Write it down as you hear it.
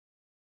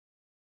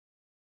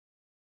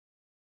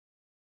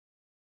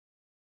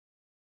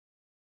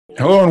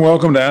Hello and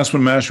welcome to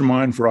Aspen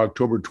Mastermind for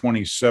October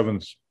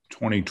 27th,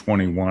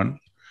 2021.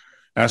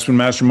 Aspen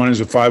Mastermind is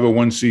a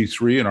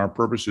 501c3, and our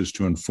purpose is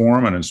to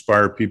inform and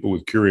inspire people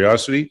with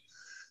curiosity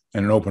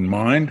and an open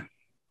mind.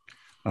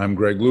 I'm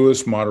Greg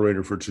Lewis,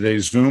 moderator for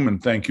today's Zoom,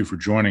 and thank you for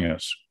joining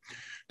us.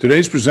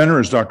 Today's presenter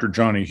is Dr.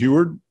 Johnny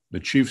Huard, the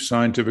Chief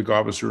Scientific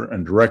Officer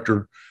and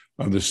Director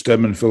of the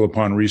Steadman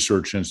Philippon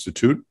Research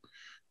Institute,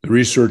 the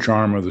research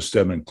arm of the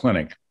Steadman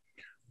Clinic,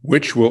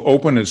 which will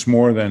open its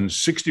more than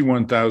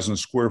 61,000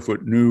 square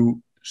foot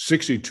new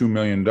 $62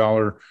 million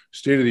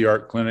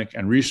state-of-the-art clinic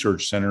and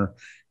research center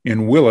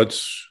in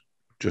Willits,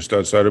 just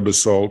outside of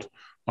Basalt,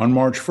 on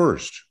March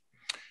 1st.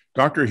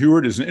 Dr.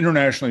 Huard is an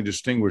internationally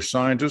distinguished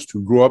scientist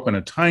who grew up in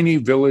a tiny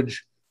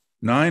village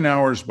 9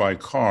 hours by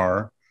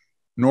car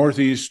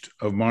northeast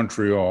of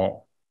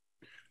Montreal.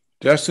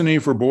 Destiny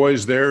for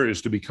boys there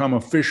is to become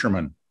a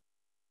fisherman,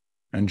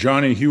 and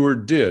Johnny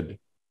Huard did.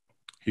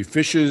 He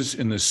fishes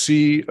in the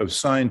sea of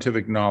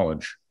scientific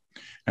knowledge,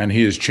 and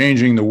he is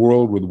changing the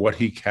world with what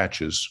he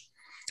catches.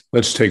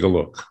 Let's take a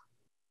look.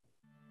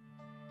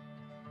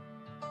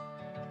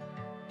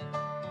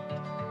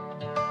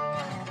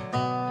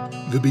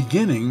 The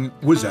beginning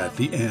was at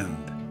the end.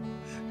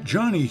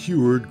 Johnny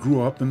Huard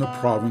grew up in the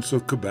province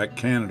of Quebec,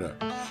 Canada,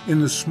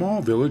 in the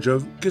small village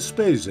of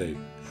Gaspésie,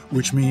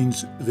 which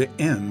means the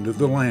end of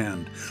the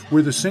land,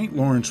 where the St.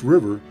 Lawrence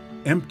River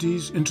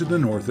empties into the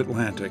North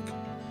Atlantic.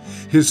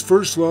 His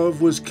first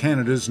love was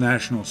Canada's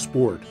national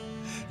sport,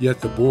 yet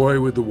the boy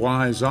with the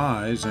wise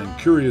eyes and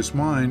curious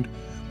mind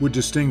would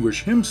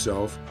distinguish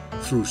himself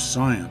through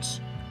science,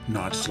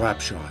 not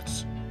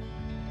slapshots.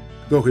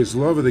 Though his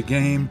love of the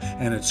game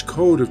and its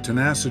code of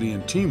tenacity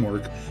and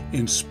teamwork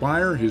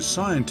inspire his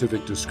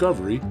scientific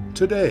discovery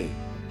today.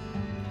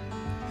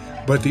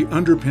 But the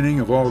underpinning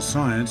of all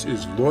science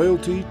is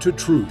loyalty to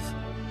truth,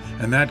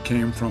 and that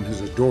came from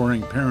his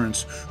adoring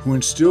parents who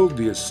instilled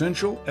the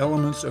essential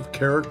elements of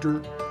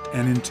character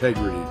and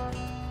integrity.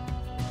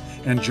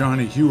 And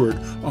Johnny Huard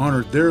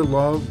honored their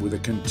love with a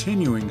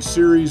continuing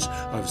series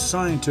of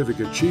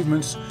scientific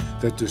achievements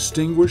that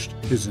distinguished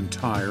his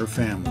entire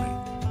family.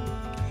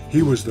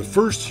 He was the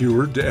first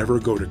Huard to ever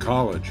go to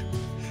college,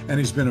 and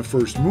he's been a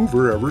first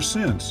mover ever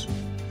since.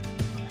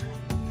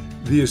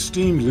 The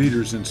esteemed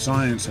leaders in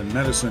science and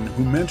medicine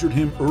who mentored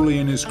him early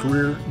in his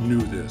career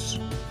knew this,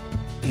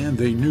 and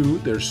they knew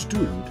their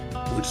student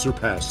would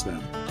surpass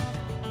them.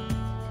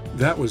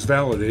 That was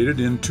validated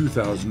in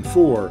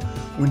 2004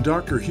 when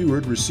Dr.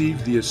 Huard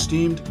received the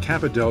esteemed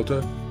Kappa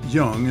Delta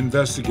Young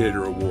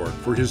Investigator Award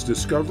for his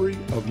discovery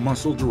of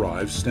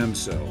muscle-derived stem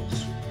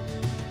cells.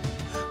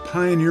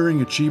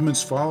 Pioneering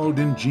achievements followed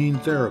in gene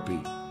therapy,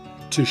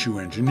 tissue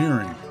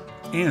engineering,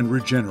 and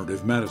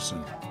regenerative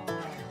medicine.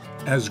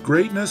 As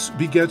greatness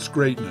begets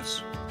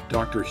greatness,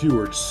 Dr.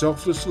 Huard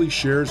selflessly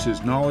shares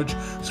his knowledge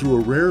through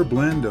a rare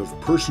blend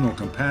of personal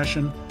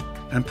compassion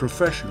and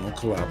professional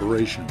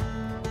collaboration.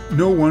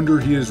 No wonder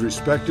he is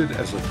respected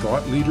as a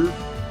thought leader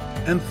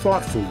and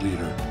thoughtful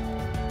leader,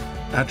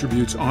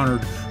 attributes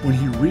honored when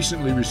he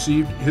recently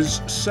received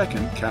his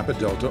second Kappa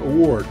Delta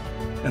Award,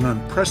 an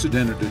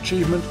unprecedented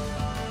achievement,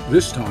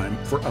 this time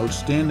for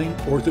outstanding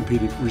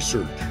orthopedic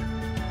research.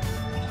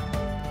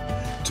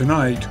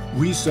 Tonight,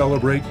 we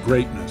celebrate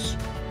greatness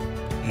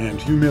and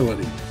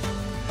humility,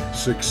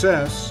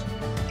 success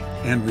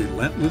and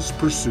relentless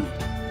pursuit.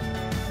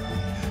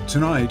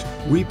 Tonight,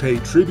 we pay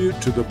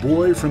tribute to the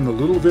boy from the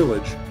little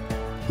village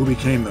who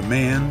became the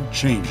man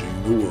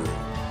changing the world.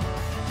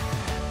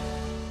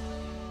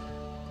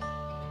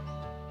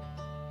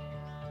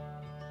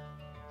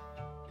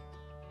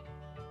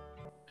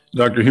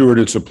 Dr. Huard,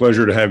 it's a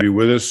pleasure to have you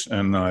with us,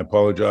 and I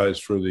apologize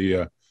for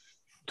the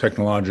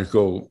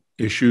technological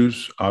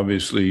issues.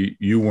 Obviously,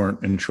 you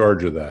weren't in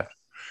charge of that.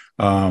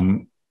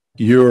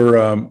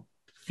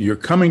 You're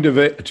coming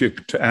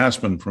to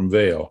Aspen from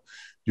Vail.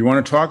 Do you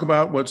want to talk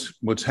about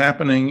what's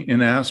happening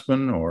in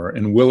Aspen or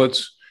in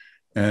Willits,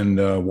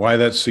 and why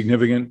that's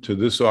significant to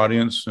this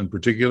audience in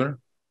particular?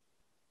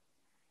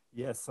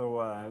 Yes,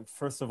 so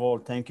first of all,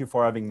 thank you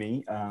for having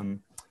me.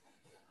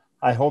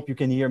 I hope you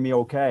can hear me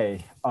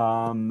okay.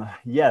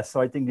 Yes,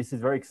 so I think this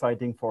is very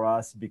exciting for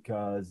us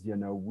because,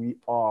 we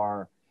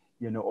are,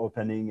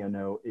 opening,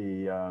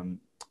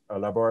 a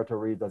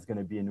laboratory that's going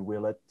to be in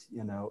Willits,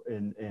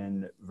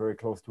 in very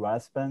close to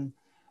Aspen.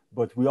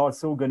 But we're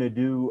also going to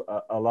do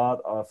a lot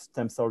of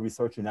stem cell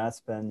research in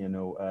Aspen.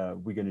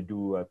 We're going to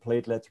do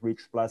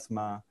platelet-rich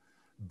plasma,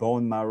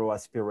 bone marrow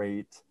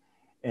aspirate.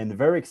 And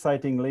very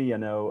excitingly,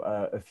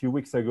 a few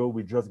weeks ago,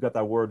 we just got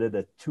awarded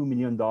a $2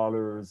 million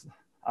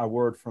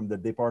award from the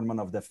Department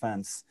of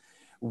Defense,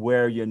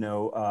 where,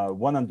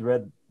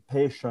 100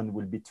 patients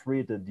will be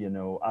treated,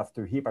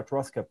 after hip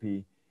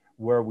arthroscopy,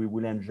 where we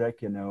will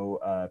inject,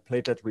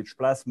 platelet-rich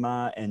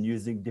plasma and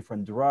using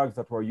different drugs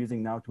that we're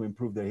using now to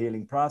improve the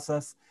healing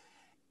process.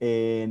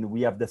 And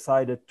we have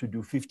decided to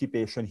do 50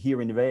 patients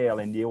here in Vail,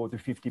 and the other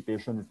 50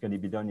 patients is going to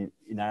be done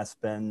in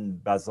Aspen,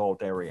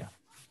 Basalt area.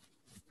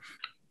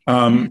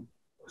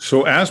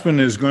 So Aspen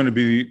is going to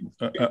be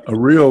a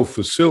real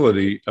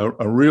facility,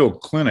 a real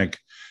clinic.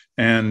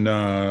 And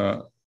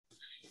are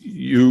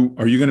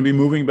you going to be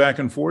moving back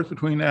and forth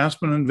between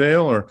Aspen and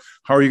Vail, or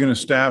how are you going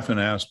to staff in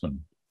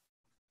Aspen?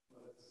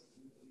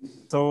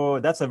 So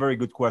that's a very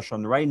good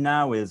question. Right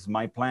now,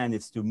 my plan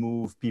is to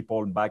move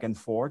people back and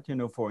forth,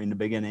 for in the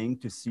beginning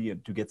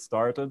to get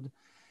started.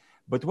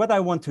 But what I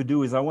want to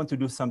do is I want to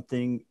do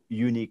something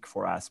unique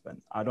for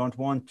Aspen. I don't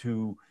want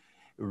to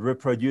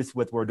reproduce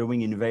what we're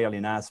doing in Vail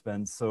in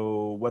Aspen. So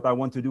what I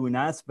want to do in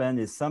Aspen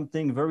is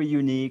something very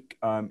unique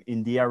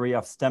in the area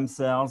of stem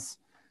cells.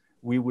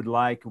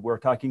 We're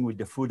talking with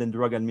the Food and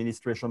Drug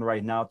Administration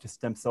right now to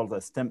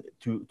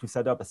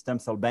set up a stem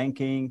cell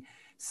banking,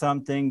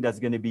 something that's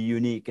going to be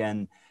unique.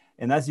 And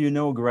as you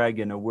know,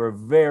 Greg, we're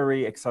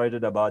very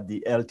excited about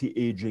the healthy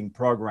aging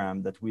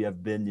program that we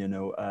have been,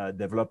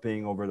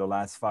 developing over the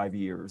last 5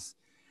 years.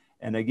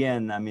 And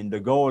again, I mean, the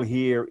goal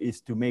here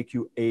is to make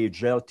you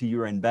age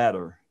healthier and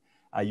better.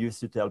 I used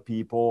to tell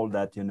people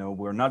that,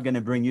 we're not going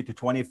to bring you to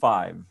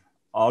 25,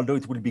 although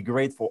it would be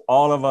great for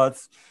all of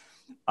us.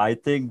 I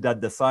think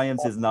that the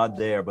science is not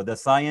there, but the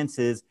science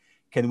is,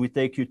 can we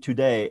take you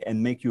today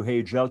and make you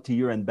age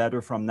healthier and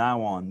better from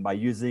now on by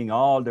using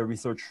all the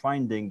research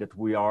finding that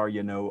we are,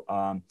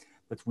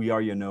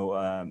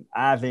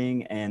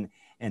 having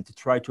and to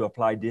try to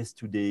apply this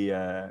to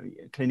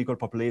the clinical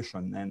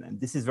population. And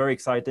this is very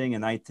exciting.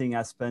 And I think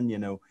Aspen,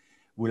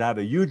 will have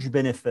a huge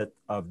benefit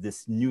of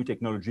this new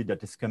technology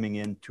that is coming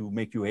in to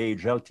make you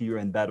age healthier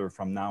and better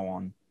from now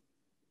on.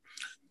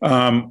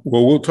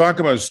 Well, we'll talk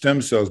about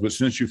stem cells, but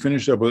since you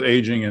finished up with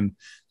aging and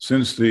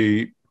since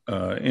the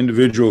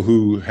individual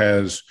who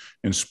has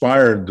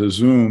inspired the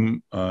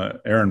Zoom,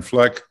 Aaron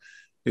Fleck,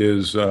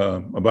 is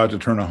about to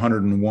turn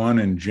 101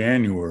 in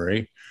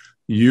January,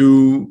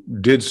 you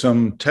did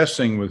some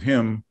testing with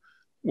him.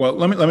 Well,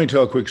 let me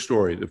tell a quick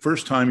story. The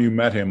first time you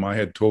met him, I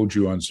had told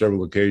you on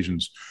several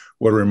occasions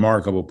what a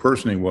remarkable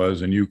person he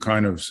was, and you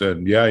kind of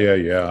said, yeah,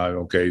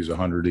 okay, he's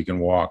 100, he can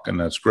walk, and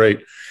that's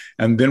great.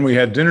 And then we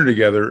had dinner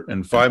together,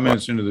 and 5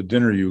 minutes into the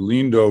dinner, you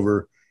leaned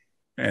over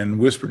and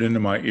whispered into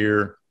my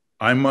ear,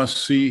 I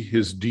must see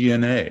his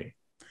DNA.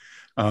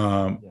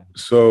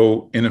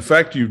 So in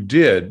effect, you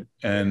did.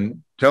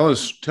 And tell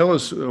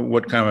us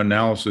what kind of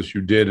analysis you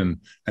did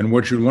and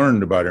what you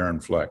learned about Aaron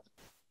Fleck.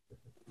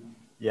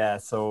 Yeah,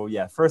 so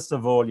first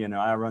of all,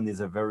 Aaron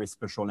is a very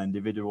special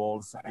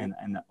individual,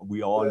 and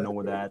we all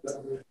know that.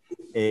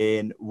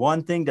 And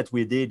one thing that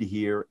we did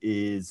here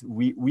is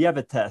we have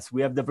a test.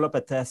 We have developed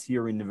a test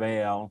here in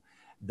Vail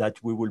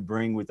that we will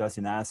bring with us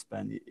in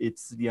Aspen.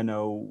 It's,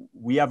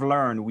 we have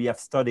learned, we have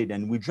studied,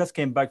 and we just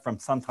came back from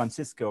San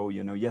Francisco.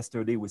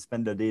 Yesterday we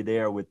spent the day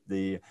there with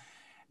the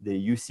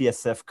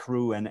UCSF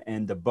crew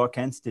and the Buck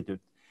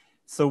Institute.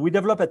 So we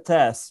developed a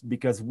test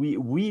because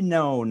we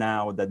know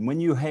now that when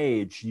you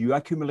age, you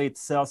accumulate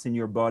cells in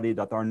your body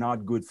that are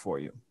not good for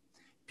you.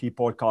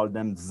 People call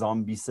them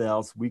zombie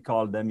cells. We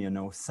call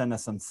them,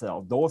 senescent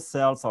cells. Those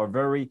cells are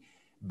very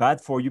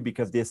bad for you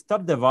because they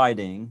stop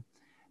dividing.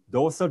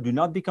 Those cells do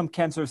not become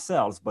cancer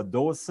cells, but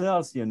those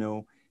cells,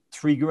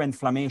 trigger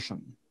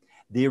inflammation.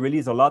 They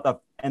release a lot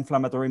of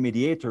inflammatory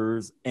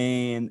mediators.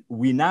 And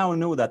we now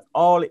know that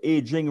all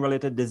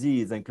aging-related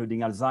disease,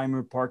 including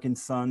Alzheimer's,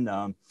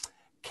 Parkinson,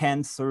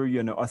 cancer,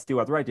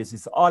 osteoarthritis,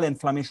 is all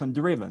inflammation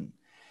driven.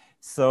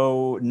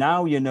 So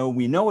now,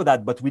 we know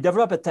that, but we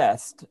develop a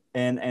test,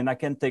 and I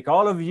can take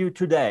all of you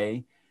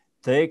today,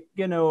 take,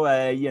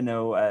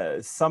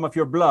 some of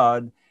your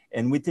blood,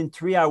 and within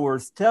 3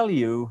 hours tell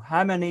you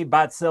how many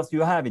bad cells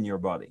you have in your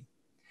body.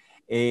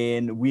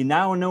 And we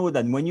now know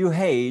that when you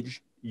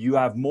age, you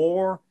have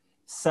more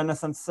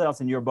senescent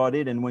cells in your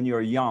body than when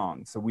you're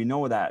young. So we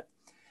know that.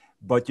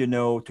 But,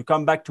 to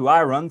come back to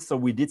Aaron, so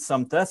we did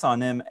some tests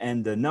on him,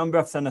 and the number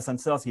of senescent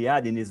cells he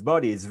had in his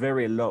body is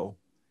very low.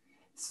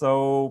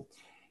 So,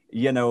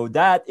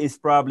 that is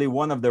probably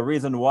one of the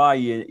reasons why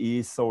he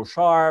is so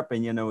sharp,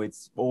 and,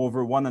 it's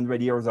over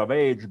 100 years of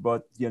age.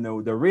 But,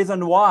 the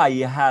reason why he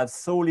has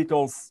so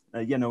little,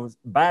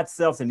 bad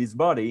cells in his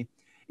body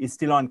is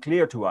still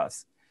unclear to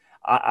us.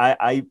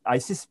 I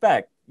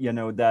suspect,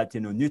 that,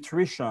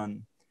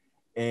 nutrition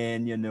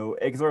and,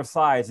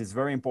 exercise is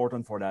very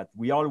important for that.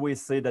 We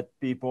always say that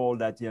people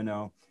that,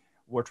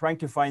 we're trying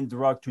to find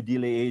drug to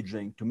delay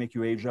aging, to make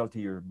you age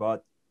healthier.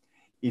 But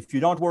if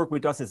you don't work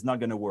with us, it's not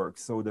going to work.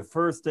 So the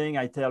first thing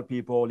I tell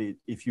people is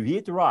if you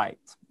eat right,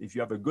 if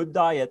you have a good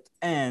diet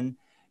and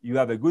you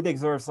have a good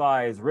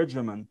exercise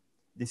regimen,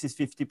 this is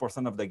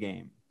 50% of the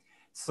game.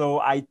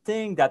 So I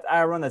think that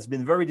Aaron has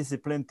been very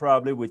disciplined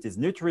probably with his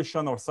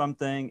nutrition or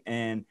something.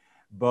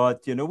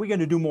 But, we're going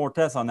to do more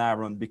tests on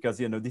Aaron because,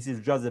 this is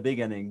just the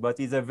beginning. But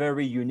he's a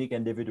very unique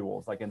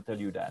individual, so I can tell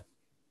you that.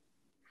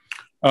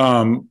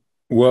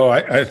 Well,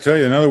 I tell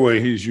you another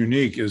way he's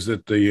unique is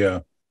that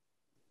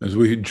as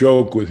we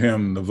joke with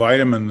him, the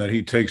vitamin that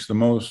he takes the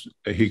most,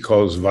 he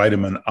calls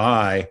vitamin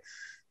I,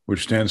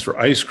 which stands for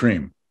ice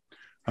cream.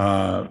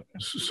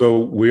 So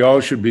we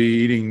all should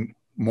be eating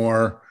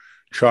more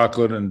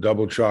chocolate and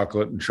double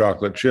chocolate and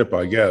chocolate chip,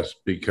 I guess,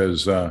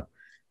 because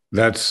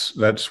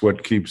that's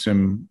what keeps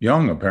him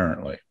young,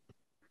 apparently.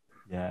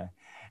 Yeah.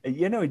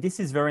 This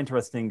is very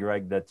interesting,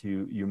 Greg, that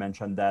you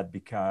mentioned that,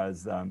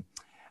 because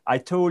I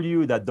told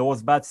you that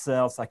those bad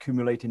cells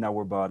accumulate in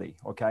our body,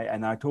 okay?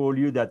 And I told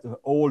you that the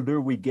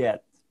older we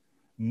get,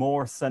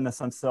 more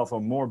senescent cells or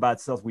more bad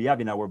cells we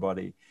have in our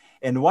body.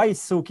 And why it's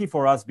so key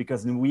for us,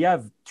 because we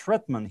have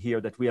treatment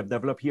here that we have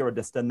developed here at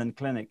the Steadman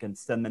Clinic and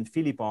Steadman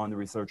Philippon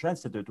Research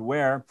Institute,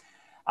 where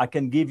I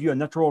can give you a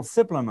natural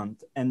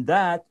supplement, and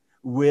that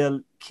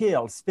will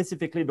kill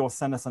specifically those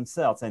senescent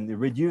cells and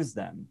reduce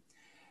them.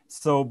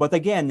 So, but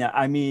again,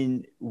 I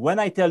mean, when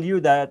I tell you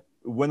that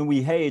when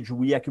we age,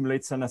 we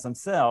accumulate senescent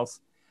cells,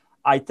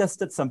 I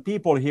tested some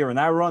people here, and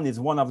Aaron is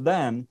one of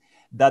them,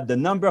 that the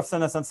number of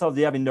senescent cells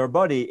they have in their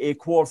body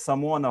equals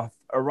someone of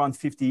around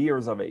 50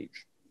 years of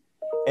age.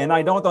 And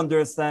I don't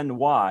understand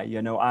why.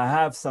 I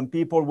have some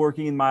people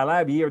working in my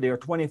lab here, they're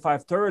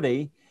 25,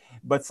 30,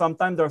 but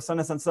sometimes their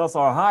senescent cells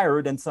are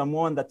higher than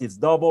someone that is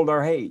double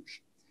their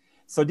age.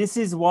 So this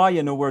is why,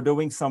 we're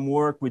doing some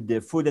work with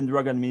the Food and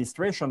Drug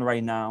Administration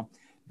right now,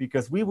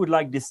 because we would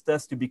like this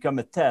test to become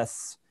a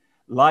test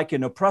like,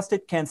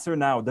 prostate cancer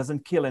now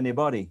doesn't kill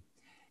anybody.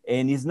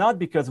 And it's not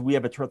because we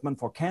have a treatment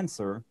for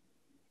cancer.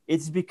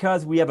 It's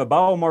because we have a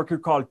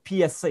biomarker called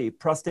PSA,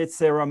 prostate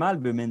serum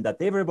albumin,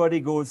 that everybody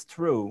goes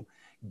through,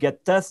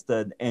 get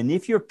tested. And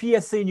if your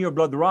PSA in your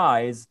blood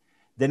rise,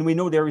 then we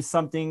know there is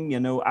something,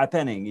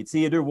 happening. It's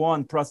either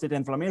one, prostate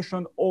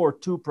inflammation, or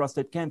two,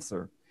 prostate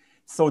cancer.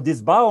 So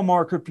this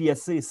biomarker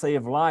PSA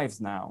save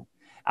lives now.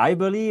 I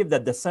believe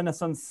that the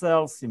senescent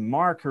cells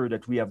marker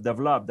that we have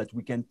developed that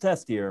we can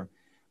test here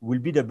will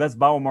be the best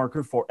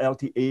biomarker for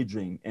healthy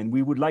aging. And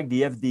we would like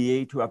the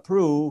FDA to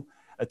approve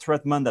a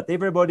treatment that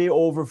everybody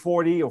over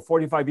 40 or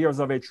 45 years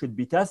of age should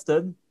be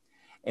tested.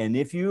 And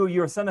if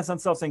your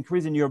senescent cells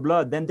increase in your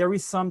blood, then there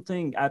is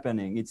something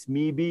happening. It's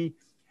maybe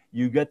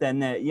you get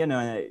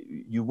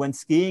you went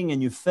skiing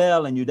and you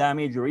fell and you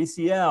damaged your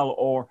ACL,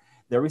 or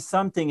there is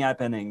something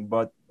happening.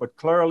 But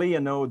clearly,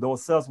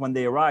 those cells, when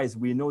they arise,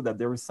 we know that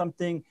there is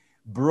something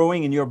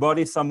brewing in your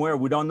body somewhere.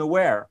 We don't know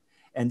where.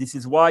 And this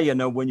is why,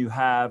 when you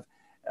have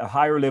a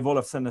higher level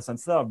of senescent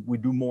cell, we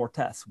do more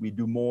tests. We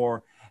do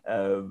more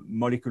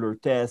molecular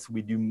tests.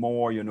 We do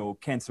more,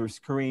 cancer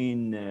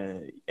screen.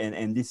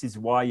 And this is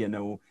why,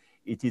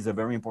 it is a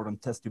very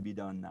important test to be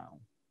done now.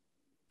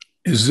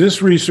 Is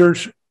this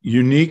research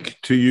unique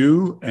to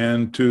you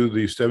and to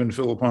the Steadman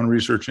Philippon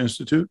Research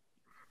Institute?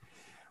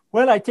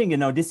 Well, I think,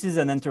 this is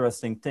an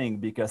interesting thing,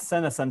 because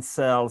senescent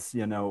cells,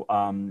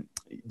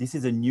 this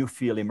is a new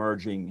field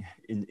emerging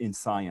in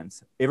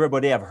science.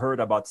 Everybody have heard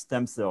about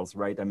stem cells,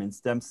 right? I mean,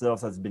 stem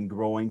cells has been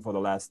growing for the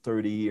last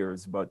 30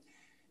 years, but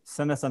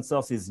senescent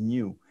cells is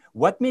new.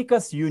 What makes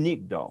us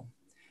unique, though,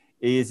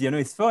 is,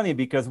 it's funny,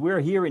 because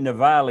we're here in the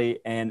valley,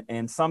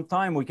 and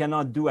sometimes we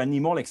cannot do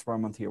animal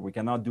experiment here. We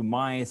cannot do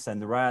mice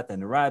and rat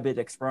and rabbit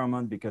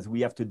experiment, because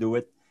we have to do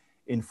it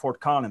in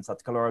Fort Collins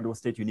at Colorado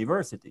State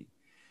University.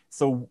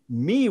 So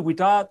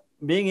without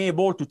being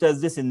able to test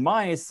this in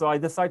mice, so I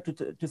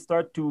decided to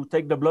start to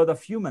take the blood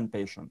of human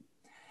patients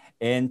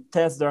and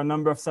test their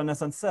number of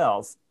senescent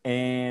cells,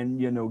 and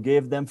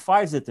gave them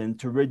fisetin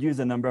to reduce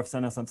the number of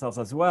senescent cells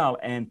as well.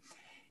 And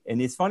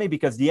it's funny,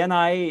 because the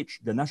NIH,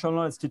 the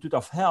National Institute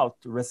of Health,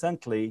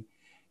 recently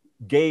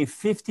gave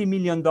 $50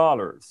 million,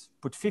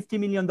 put $50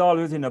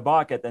 million in a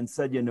bucket and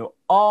said,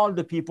 all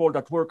the people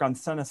that work on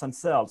senescent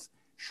cells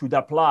should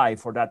apply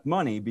for that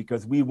money,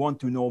 because we want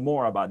to know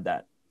more about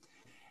that.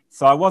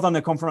 So I was on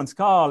a conference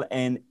call,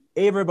 and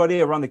everybody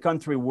around the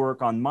country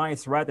work on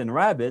mice, rat, and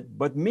rabbit.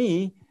 But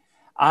me,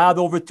 I had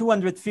over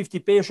 250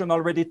 patients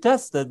already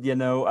tested,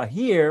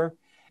 here.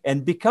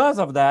 And because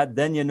of that,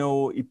 then,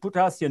 it put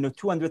us,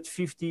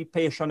 250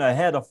 patients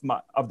ahead of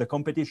the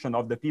competition,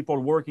 of the people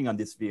working on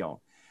this field.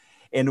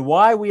 And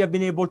why we have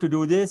been able to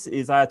do this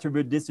is I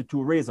attribute this to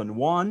two reasons.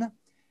 One,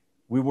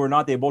 we were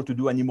not able to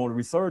do animal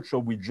research, so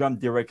we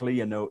jumped directly,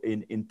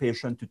 in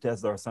patients to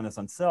test their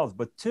senescent cells.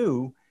 But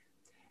two,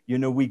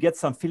 we get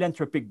some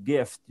philanthropic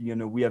gift.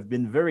 We have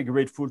been very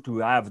grateful to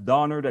have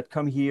donors that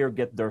come here,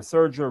 get their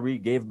surgery,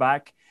 gave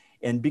back.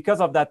 And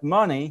because of that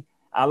money,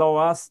 allow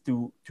us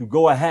to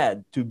go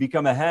ahead, to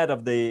become ahead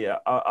of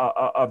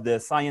the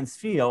science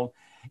field,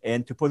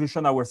 and to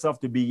position ourselves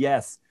to be,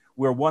 yes,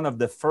 we're one of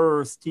the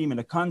first team in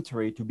the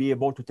country to be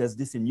able to test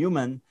this in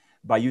human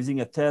by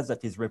using a test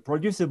that is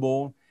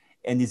reproducible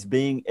and is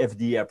being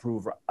FDA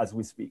approved as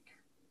we speak.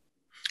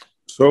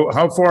 So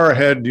how far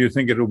ahead do you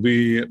think it'll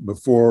be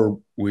before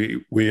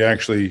we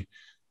actually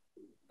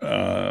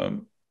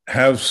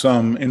have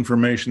some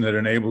information that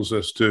enables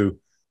us to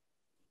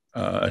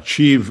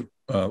achieve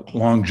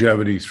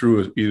longevity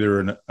through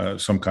either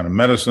some kind of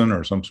medicine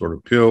or some sort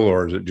of pill,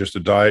 or is it just a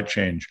diet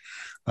change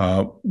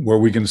where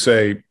we can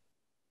say,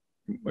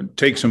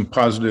 take some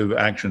positive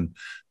action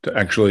to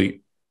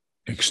actually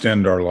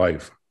extend our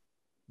life?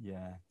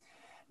 Yeah.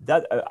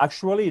 That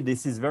actually,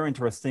 this is very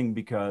interesting,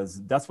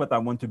 because that's what I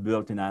want to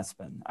build in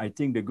Aspen. I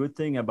think the good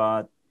thing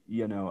about,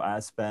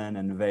 Aspen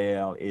and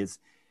Vail is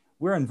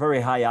we're in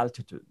very high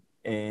altitude.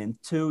 And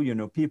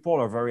two, people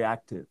are very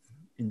active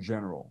in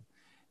general.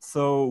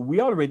 So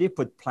we already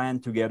put plan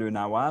together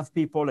now. I have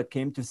people that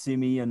came to see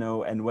me,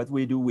 and what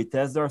we do, we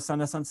test their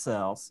senescent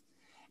cells.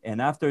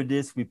 And after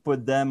this, we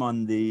put them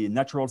on the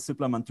natural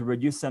supplement to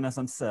reduce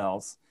senescent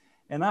cells.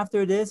 And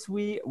after this,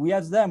 we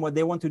ask them what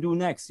they want to do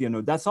next.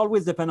 That's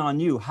always depend on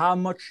you,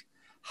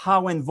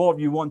 how involved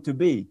you want to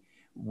be.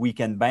 We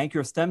can bank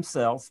your stem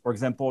cells. For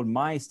example,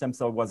 my stem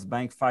cell was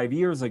banked 5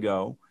 years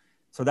ago.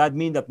 So that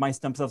means that my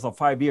stem cells are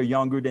 5 years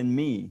younger than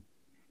me,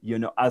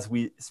 as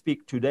we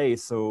speak today.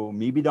 So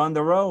maybe down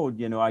the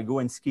road, I go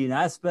and ski in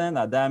Aspen,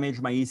 I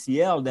damage my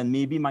ACL, then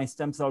maybe my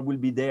stem cell will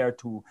be there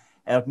to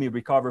help me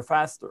recover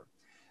faster.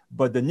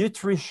 But the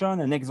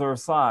nutrition and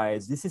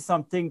exercise, this is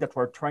something that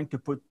we're trying to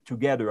put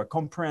together, a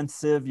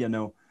comprehensive,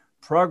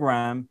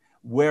 program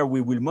where we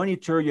will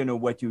monitor,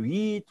 what you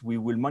eat. We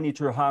will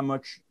monitor how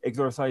much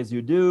exercise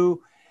you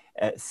do.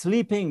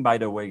 Sleeping, by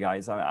the way,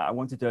 guys, I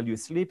want to tell you,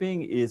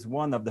 sleeping is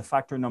one of the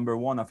factor number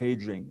one of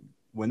aging.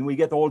 When we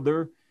get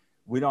older,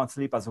 we don't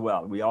sleep as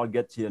well. We all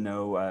get,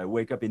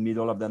 wake up in the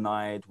middle of the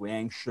night, we're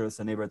anxious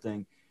and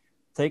everything.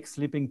 Take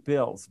sleeping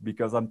pills,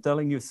 because I'm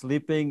telling you,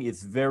 sleeping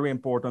is very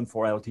important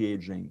for healthy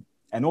aging.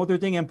 Another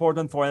thing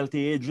important for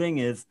healthy aging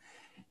is,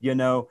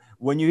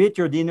 when you eat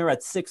your dinner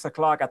at 6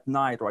 o'clock at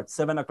night or at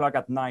 7 o'clock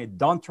at night,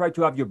 don't try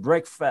to have your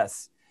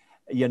breakfast,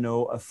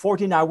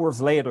 14 hours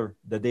later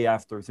the day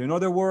after. So in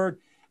other words,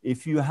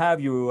 if you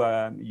have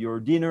your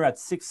dinner at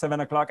 6, 7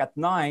 o'clock at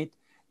night,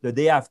 the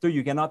day after,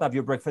 you cannot have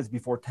your breakfast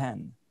before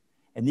 10.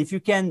 And if you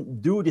can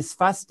do this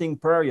fasting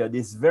period,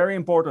 it's very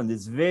important.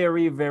 It's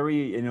very,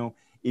 very,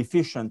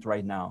 efficient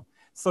right now.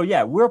 So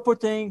yeah, we're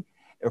putting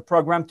a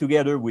program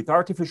together with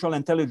artificial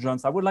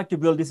intelligence. I would like to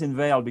build this in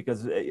Vail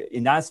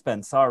in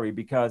Aspen,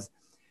 because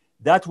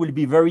that will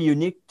be very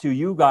unique to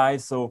you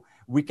guys. So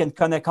we can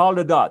connect all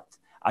the dots.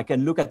 I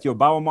can look at your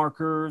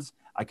biomarkers.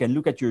 I can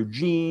look at your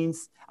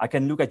genes. I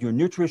can look at your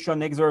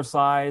nutrition,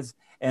 exercise.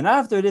 And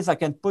after this, I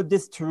can put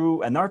this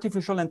through an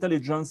artificial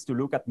intelligence to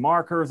look at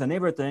markers and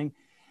everything.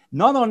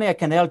 Not only I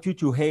can help you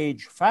to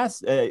age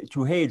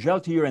to age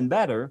healthier and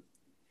better,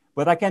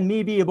 but I can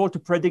maybe be able to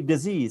predict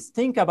disease.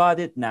 Think about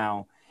it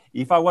now.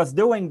 If I was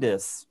doing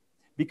this,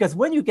 because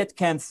when you get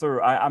cancer,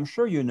 I'm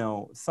sure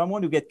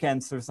someone who gets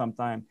cancer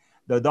sometime,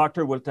 the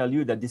doctor will tell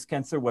you that this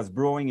cancer was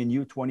growing in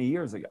you 20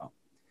 years ago.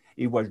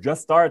 It was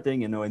just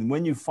starting, and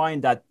when you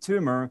find that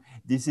tumor,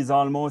 this is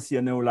almost,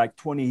 like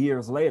 20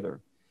 years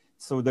later.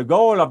 So the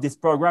goal of this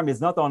program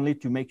is not only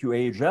to make you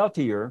age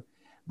healthier,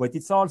 but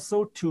it's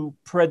also to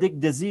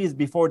predict disease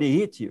before they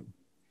hit you.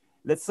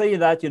 Let's say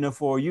that,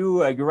 for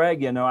you,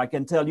 Greg, I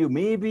can tell you,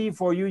 maybe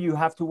for you, you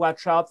have to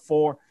watch out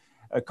for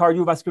a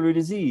cardiovascular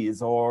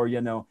disease, or,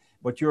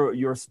 but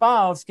your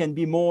spouse can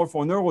be more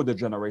for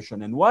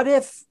neurodegeneration. And what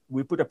if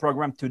we put a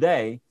program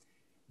today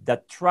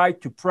that tried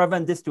to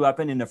prevent this to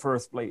happen in the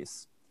first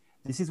place?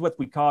 This is what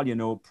we call,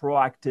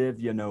 proactive,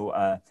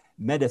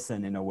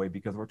 medicine in a way,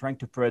 because we're trying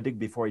to predict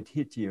before it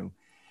hits you.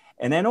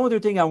 And another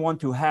thing I want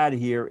to add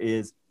here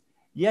is,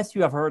 yes,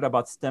 you have heard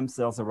about stem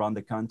cells around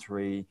the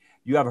country.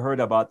 You have heard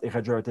about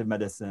regenerative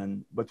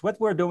medicine. But what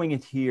we're doing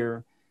it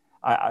here,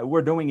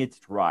 we're doing it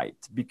right,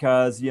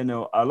 because,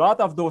 a lot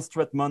of those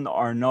treatments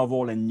are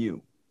novel and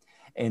new.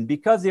 And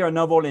because they are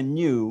novel and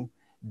new,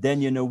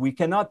 then, we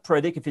cannot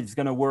predict if it's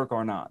going to work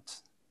or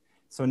not.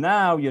 So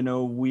now,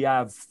 we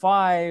have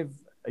 5,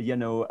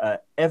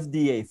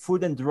 FDA,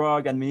 Food and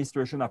Drug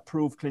Administration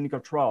approved clinical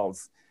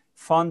trials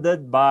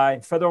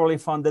federally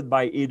funded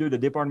by either the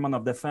Department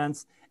of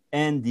Defense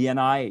and the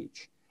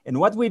NIH. And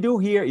what we do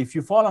here, if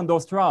you fall on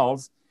those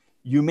trials,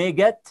 you may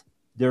get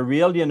the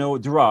real,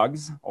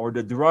 drugs, or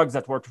the drugs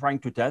that we're trying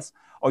to test,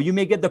 or you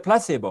may get the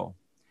placebo.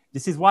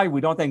 This is why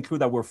we don't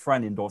include our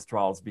friend in those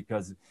trials,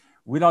 because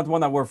we don't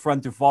want our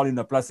friend to fall in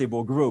the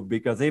placebo group,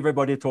 because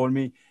everybody told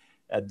me,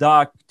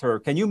 doctor,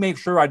 can you make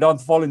sure I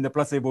don't fall in the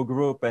placebo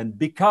group? And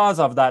because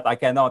of that, I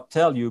cannot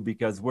tell you,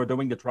 because we're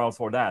doing the trials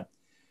for that.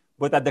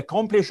 But at the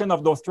completion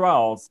of those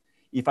trials,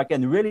 if I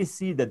can really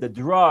see that the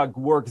drug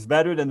works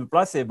better than the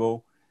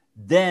placebo,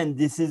 then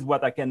this is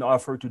what I can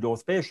offer to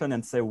those patients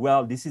and say,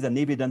 well, this is an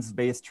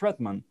evidence-based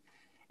treatment.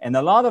 And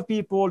a lot of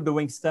people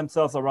doing stem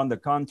cells around the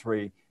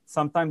country,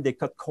 sometimes they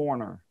cut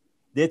corner.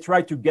 They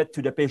try to get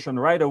to the patient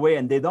right away,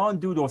 and they don't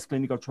do those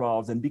clinical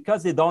trials. And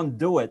because they don't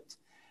do it,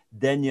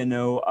 then,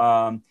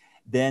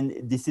 then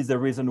this is the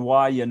reason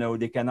why,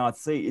 they cannot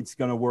say it's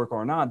going to work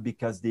or not,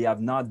 because they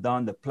have not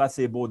done the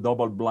placebo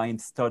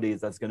double-blind studies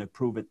that's going to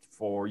prove it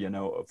for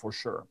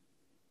sure.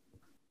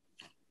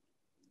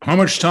 How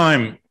much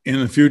time in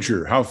the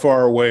future, how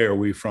far away are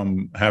we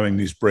from having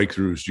these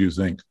breakthroughs, do you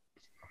think?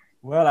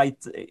 Well,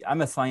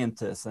 I'm a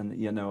scientist, and,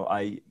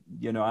 I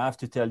have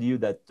to tell you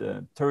that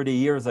 30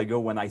 years ago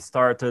when I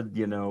started,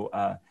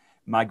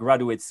 my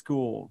graduate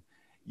school,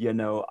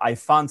 I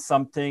found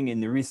something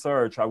in the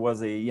research. I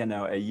was a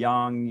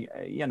young,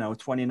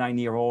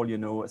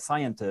 29-year-old,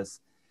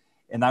 scientist.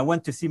 And I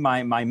went to see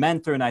my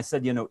mentor, and I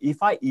said,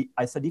 if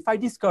I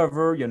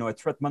discover, a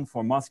treatment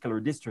for muscular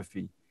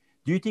dystrophy,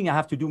 do you think I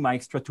have to do my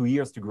extra 2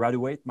 years to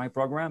graduate my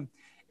program?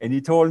 And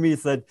he told me, he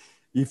said,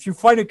 if you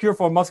find a cure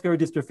for muscular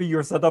dystrophy,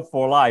 you're set up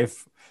for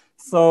life.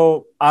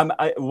 So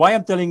why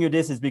I'm telling you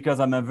this is because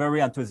I'm a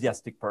very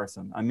enthusiastic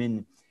person. I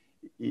mean,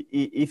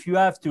 if you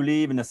have to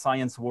live in a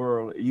science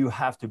world, you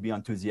have to be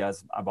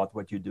enthusiastic about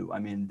what you do. I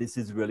mean, this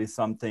is really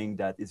something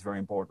that is very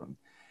important.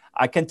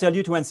 I can tell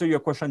you, to answer your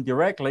question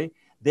directly,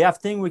 they have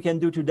things we can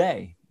do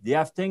today. They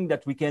have things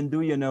that we can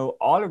do,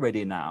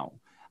 already now.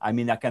 I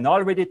mean, I can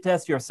already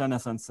test your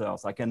senescent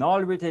cells. I can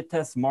already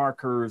test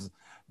markers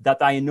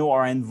that I know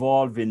are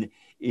involved in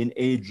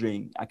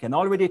aging. I can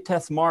already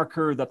test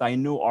markers that I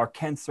know are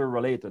cancer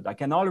related. I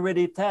can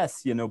already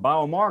test,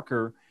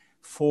 biomarker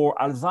for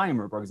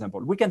Alzheimer, for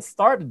example. We can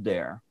start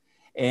there.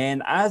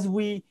 And as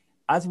we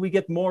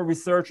get more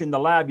research in the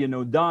lab,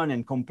 done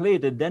and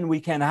completed, then we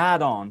can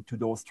add on to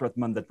those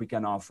treatments that we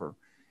can offer.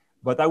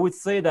 But I would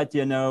say that,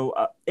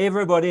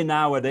 everybody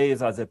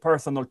nowadays has a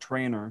personal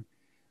trainer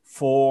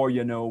for,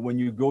 when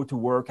you go to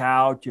work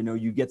out,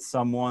 you get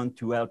someone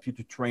to help you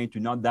to train, to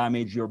not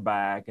damage your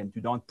back and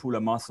to not pull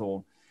a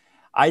muscle.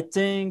 I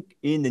think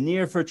in the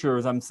near future,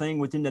 as I'm saying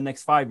within the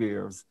next 5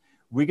 years,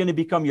 we're going to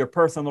become your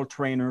personal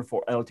trainer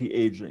for healthy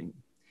aging.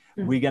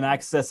 Mm-hmm. We're going to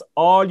access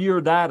all your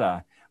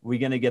data. We're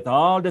going to get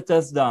all the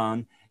tests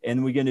done,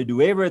 and we're going to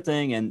do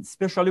everything. And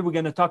especially we're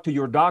going to talk to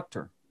your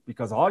doctor,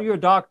 because all your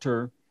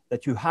doctor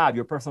that you have,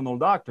 your personal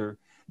doctor,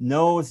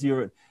 knows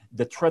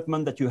the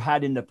treatment that you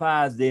had in the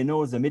past. They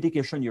know the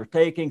medication you're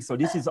taking. So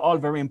this is all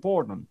very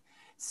important.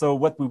 So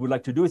what we would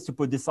like to do is to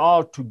put this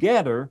all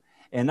together,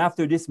 and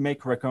after this,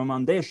 make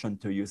recommendation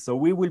to you. So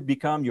we will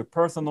become your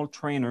personal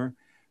trainer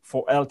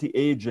for healthy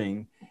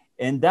aging.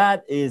 And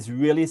that is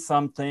really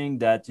something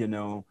that,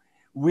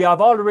 we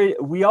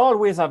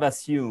always have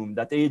assumed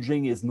that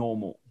aging is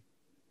normal,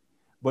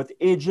 but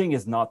aging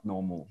is not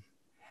normal.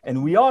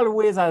 And we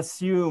always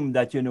assume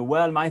that,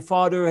 well, my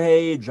father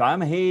aged,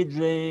 I'm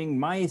aging,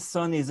 my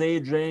son is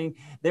aging.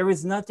 There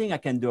is nothing I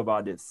can do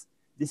about this.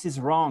 This is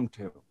wrong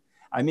too.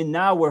 I mean,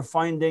 now we're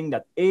finding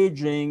that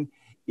aging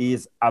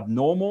is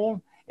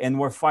abnormal, and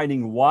we're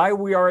finding why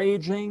we are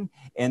aging,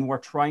 and we're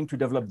trying to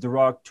develop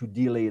drug to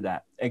delay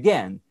that.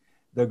 Again,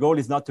 the goal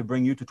is not to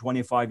bring you to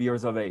 25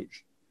 years of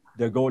age.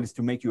 The goal is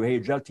to make you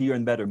age healthier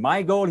and better.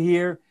 My goal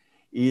here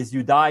is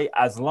you die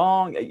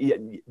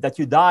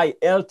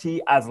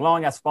healthy as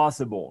long as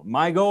possible.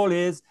 My goal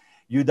is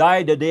you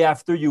die the day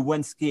after you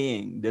went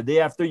skiing, the day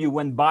after you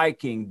went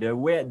biking,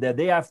 the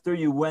day after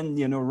you went,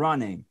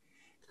 running.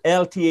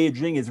 Healthy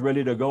aging is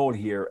really the goal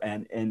here,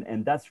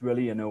 and that's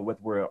really,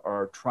 what we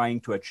are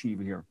trying to achieve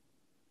here.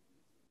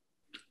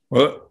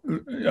 Well,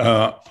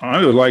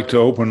 I would like to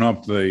open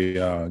up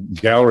the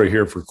gallery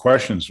here for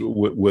questions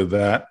with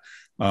that.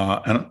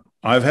 And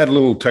I've had a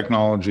little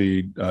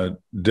technology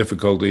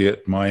difficulty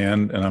at my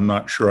end, and I'm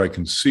not sure I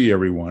can see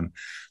everyone.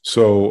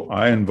 So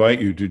I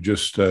invite you to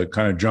just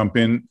kind of jump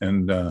in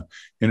and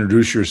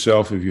introduce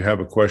yourself if you have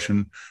a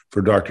question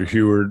for Dr.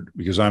 Huard,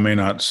 because I may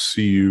not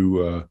see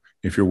you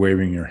if you're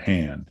waving your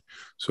hand.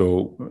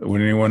 So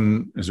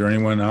is there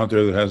anyone out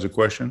there that has a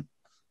question?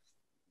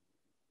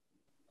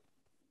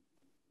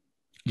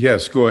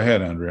 Yes, go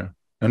ahead, Andrea.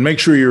 And make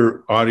sure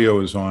your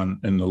audio is on.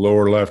 In the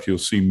lower left, you'll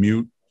see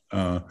mute,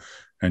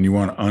 and you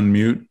want to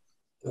unmute.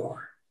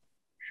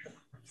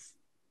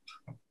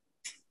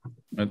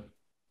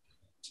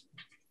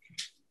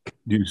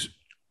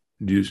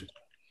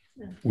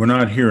 We're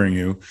not hearing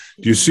you.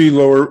 Do you see in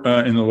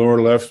the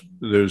lower left,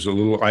 there's a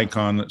little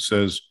icon that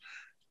says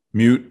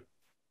mute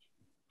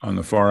on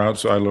the far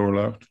outside lower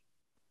left?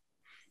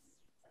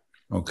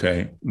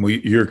 Okay.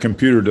 Your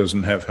computer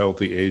doesn't have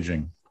healthy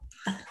aging.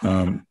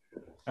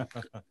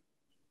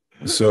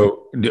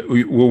 So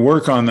we'll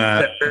work on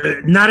that.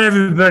 Not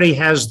everybody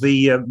has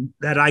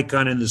that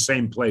icon in the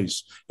same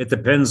place. It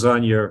depends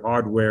on your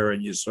hardware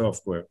and your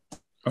software.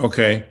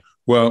 Okay.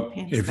 Well,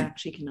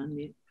 she can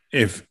unmute.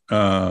 If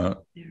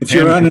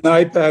you're on an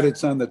iPad,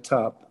 it's on the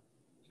top.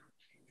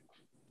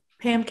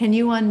 Pam, can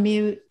you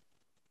unmute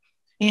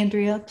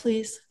Andrea,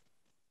 please?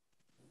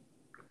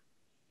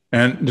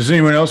 And does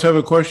anyone else have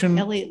a question?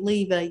 Elliot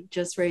Levy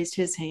just raised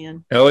his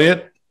hand.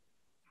 Elliot?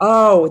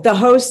 Oh, the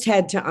host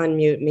had to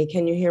unmute me.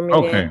 Can you hear me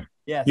okay.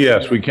 now?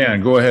 Yes, we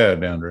can. Go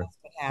ahead, Andrea. That's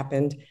what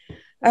happened.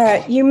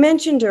 You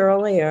mentioned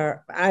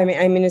earlier, I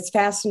mean, it's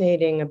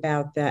fascinating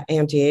about the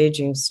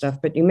anti-aging stuff,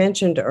 but you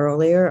mentioned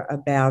earlier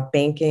about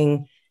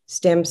banking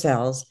stem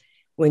cells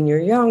when you're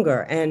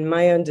younger. And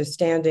my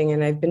understanding,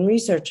 and I've been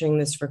researching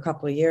this for a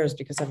couple of years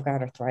because I've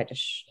got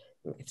arthritis,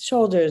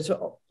 shoulders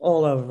all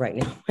over right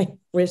now. My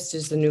wrist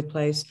is the new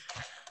place.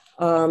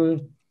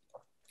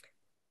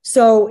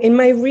 So in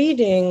my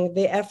reading,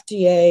 the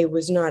FDA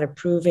was not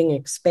approving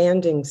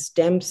expanding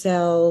stem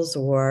cells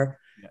or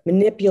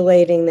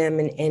manipulating them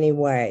in any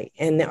way.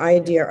 And the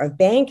idea of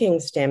banking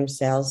stem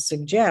cells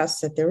suggests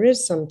that there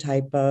is some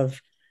type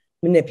of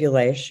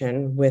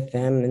manipulation with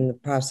them in the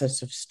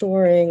process of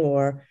storing,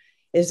 or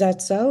is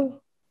that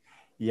so?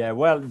 Yeah,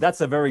 well,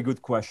 that's a very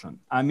good question.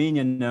 I mean,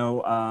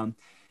 the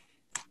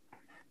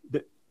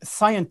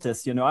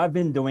scientists, I've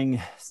been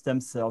doing stem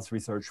cells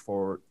research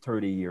for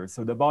 30 years.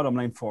 So the bottom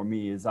line for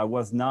me is I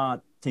was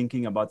not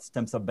thinking about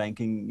stem cell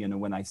banking,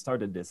 when I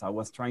started this. I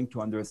was trying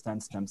to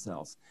understand stem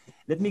cells.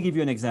 Let me give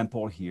you an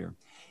example here.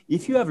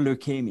 If you have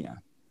leukemia,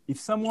 if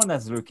someone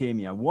has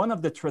leukemia, one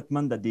of the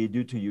treatment that they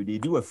do to you, they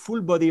do a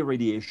full body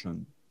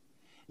radiation.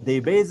 They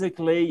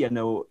basically,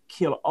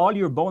 kill all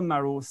your bone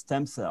marrow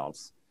stem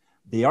cells.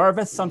 They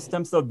harvest some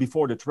stem cells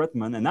before the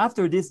treatment. And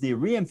after this, they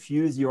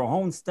reinfuse your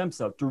own stem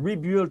cell to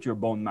rebuild your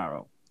bone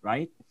marrow,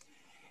 right?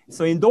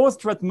 So in those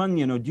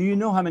treatments, do you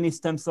know how many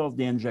stem cells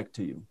they inject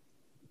to you?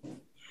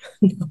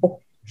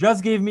 No.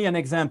 Just give me an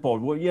example,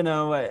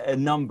 a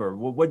number.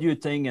 What do you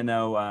think,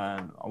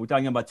 are we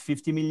talking about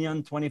 50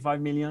 million,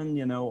 25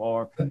 million,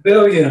 or? A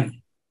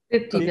billion.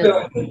 50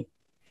 billion. billion.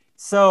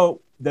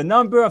 So the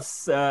number of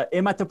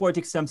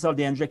hematopoietic stem cells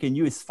they inject in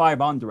you is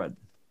 500.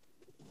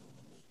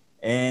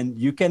 And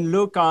you can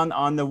look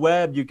on the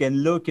web, you can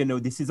look,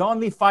 this is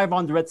only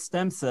 500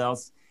 stem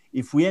cells.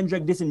 If we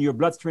inject this in your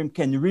bloodstream,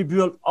 can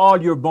rebuild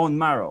all your bone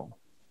marrow.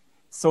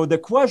 So the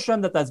question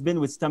that has been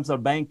with stem cell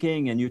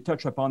banking, and you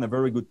touch upon a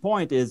very good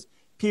point, is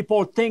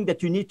people think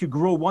that you need to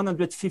grow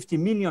 150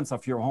 millions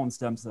of your own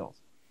stem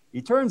cells.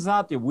 It turns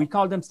out that we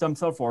call them stem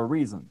cells for a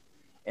reason.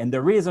 And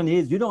the reason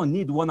is you don't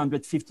need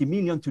 150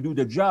 million to do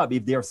the job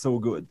if they're so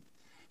good.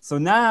 So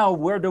now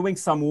we're doing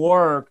some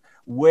work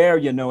where,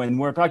 and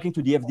we're talking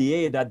to the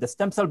FDA that the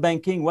stem cell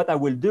banking, what I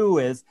will do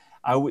is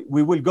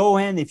we will go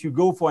in, if you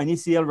go for an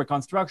ACL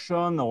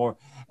reconstruction or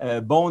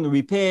bone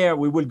repair,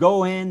 we will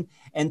go in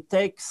and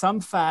take some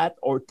fat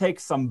or take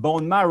some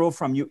bone marrow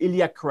from your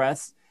iliac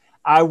crest.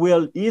 I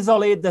will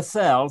isolate the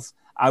cells.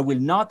 I will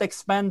not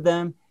expand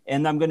them,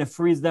 and I'm going to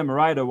freeze them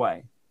right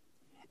away.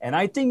 And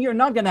I think you're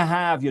not going to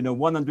have,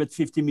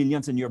 150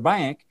 millions in your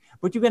bank,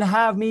 but you're going to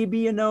have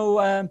maybe,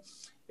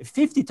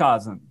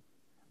 50,000.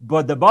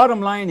 But the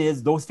bottom line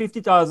is those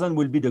 50,000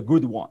 will be the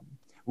good one,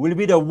 will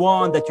be the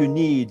one that you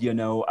need,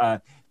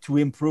 to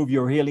improve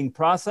your healing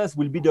process,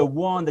 will be the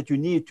one that you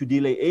need to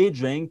delay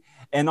aging.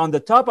 And on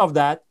the top of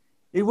that,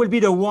 it will be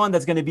the one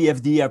that's going to be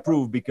FDA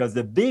approved, because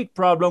the big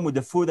problem with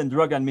the Food and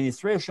Drug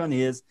Administration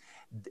is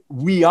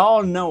we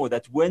all know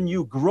that when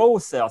you grow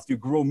cells, you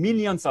grow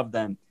millions of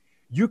them,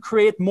 you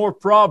create more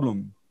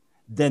problem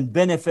than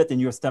benefit in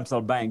your stem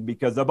cell bank,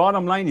 because the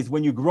bottom line is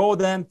when you grow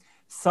them,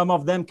 some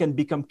of them can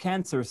become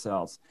cancer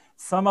cells.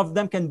 Some of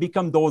them can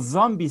become those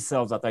zombie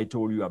cells that I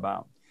told you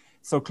about.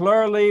 So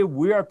clearly,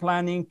 we are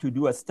planning to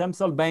do a stem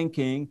cell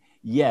banking.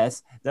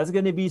 Yes, that's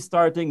going to be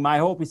starting. My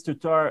hope is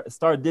to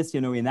start this,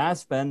 in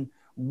Aspen,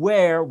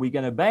 where we're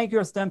going to bank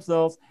your stem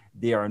cells.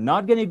 They are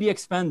not going to be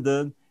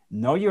expanded.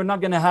 No, you're not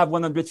going to have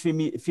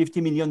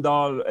 $50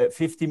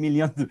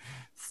 million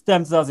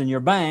stem cells in your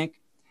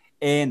bank.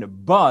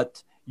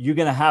 But you're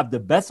going to have the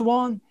best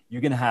one.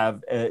 You're going to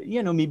have,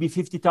 maybe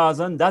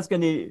 50,000.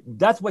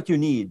 That's what you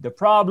need. The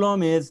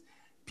problem is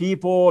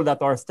people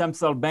that are stem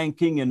cell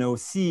banking,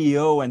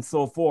 CEO and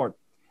so forth,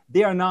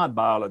 they are not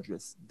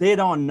biologists. They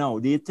don't know.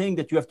 They think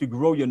that you have to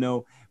grow,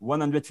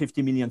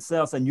 150 million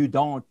cells, and you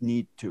don't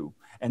need to.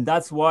 And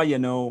that's why,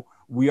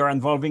 we are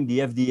involving the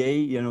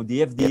FDA.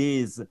 The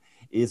FDA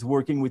is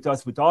working with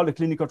us with all the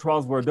clinical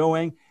trials we're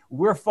doing.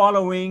 We're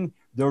following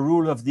the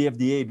rule of the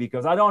FDA,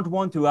 because I don't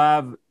want to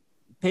have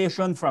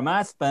patients from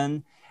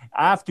Aspen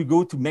have to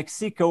go to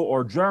Mexico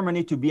or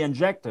Germany to be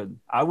injected.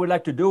 I would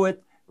like to do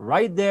it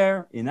right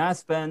there in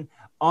Aspen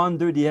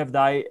under the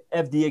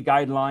FDA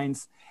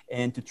guidelines,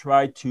 and to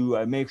try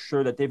to make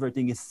sure that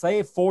everything is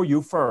safe for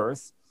you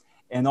first,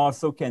 and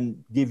also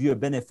can give you a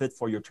benefit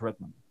for your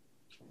treatment.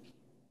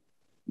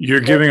 You're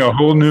giving a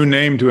whole new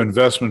name to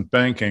investment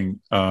banking.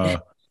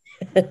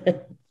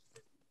 Did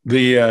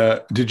you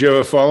have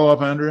a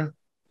follow-up, Andrea?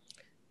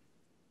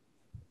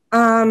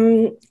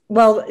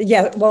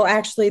 Well,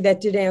 actually,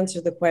 that did answer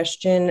the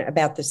question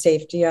about the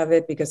safety of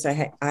it, because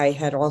I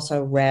had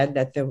also read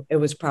that it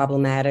was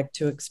problematic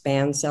to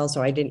expand cells.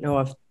 So I didn't know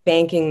if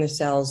banking the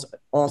cells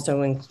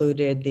also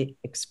included the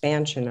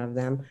expansion of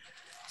them.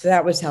 So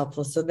that was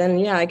helpful. So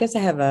then, I guess I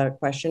have a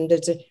question.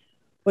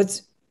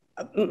 What's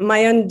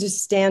my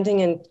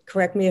understanding, and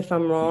correct me if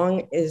I'm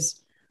wrong,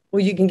 is,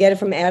 well, you can get it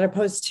from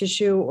adipose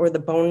tissue or the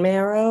bone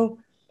marrow.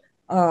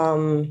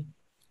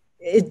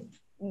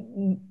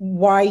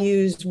 Why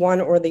use one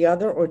or the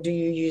other, or do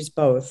you use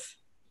both?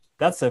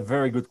 That's a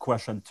very good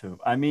question too.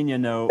 I mean,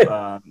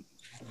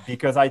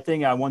 because I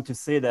think I want to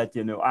say that,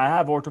 I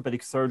have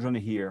orthopedic surgeon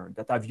here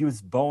that have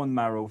used bone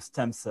marrow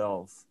stem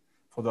cells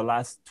for the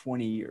last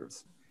 20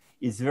 years.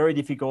 It's very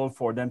difficult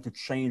for them to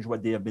change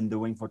what they have been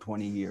doing for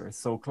 20 years.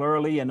 So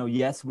clearly,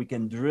 yes, we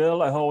can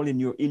drill a hole in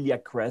your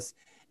iliac crest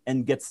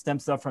and get stem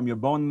cell from your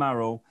bone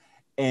marrow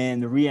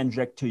and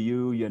re-inject to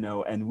you,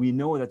 and we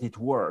know that it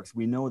works.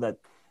 We know that.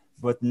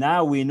 But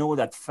now we know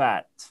that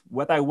fat.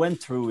 What I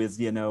went through is,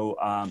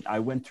 I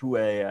went through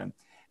a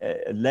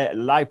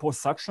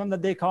liposuction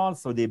that they call.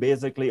 So they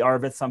basically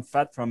harvest some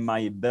fat from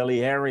my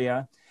belly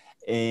area,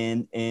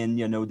 and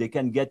they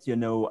can get,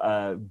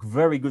 a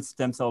very good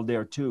stem cell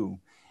there too.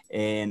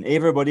 And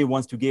everybody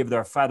wants to give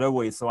their fat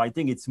away. So I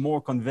think it's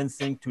more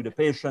convincing to the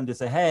patient to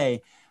say,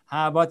 hey,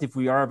 how about if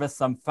we harvest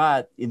some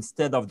fat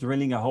instead of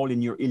drilling a hole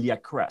in your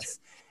iliac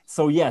crest?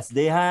 So yes,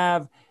 they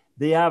have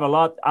a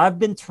lot. I've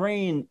been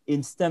trained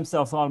in stem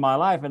cells all my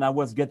life, and I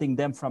was getting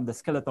them from the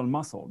skeletal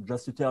muscle.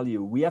 Just to tell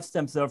you, we have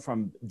stem cells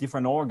from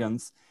different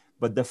organs,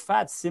 but the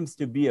fat seems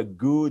to be a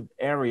good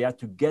area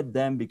to get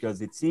them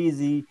because it's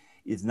easy,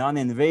 it's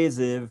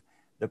non-invasive.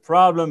 The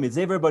problem is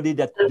everybody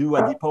that do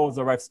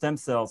adipose-derived stem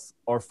cells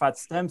or fat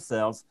stem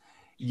cells,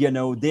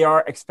 they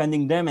are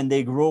expanding them and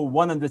they grow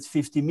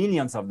 150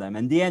 millions of them,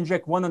 and they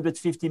inject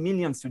 150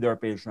 millions to their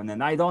patient,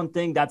 and I don't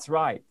think that's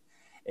right.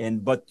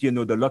 But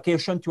the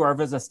location to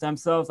harvest the stem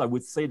cells, I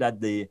would say that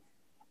the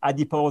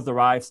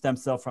adipose-derived stem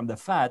cell from the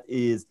fat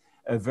is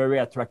a very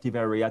attractive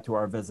area to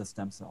harvest the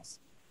stem cells.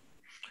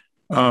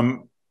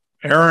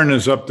 Aaron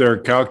is up there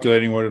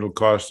calculating what it'll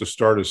cost to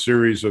start a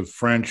series of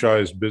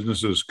franchise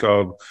businesses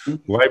called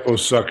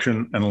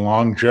liposuction and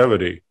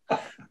longevity.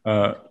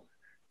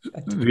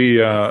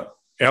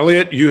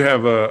 Elliot, you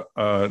have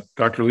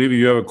Dr. Levy,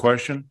 you have a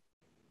question?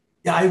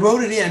 Yeah, I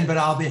wrote it in, but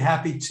I'll be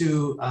happy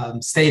to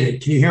state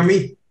it. Can you hear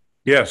me?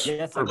 Yes.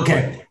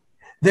 Okay.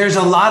 There's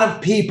a lot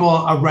of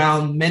people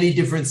around many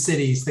different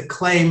cities that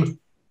claim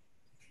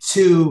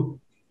to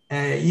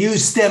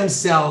use stem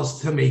cells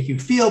to make you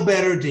feel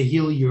better, to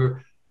heal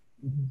your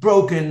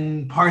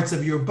broken parts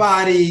of your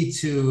body,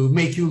 to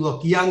make you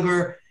look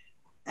younger.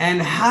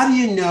 And how do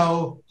you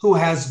know who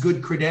has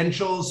good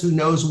credentials, who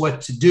knows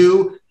what to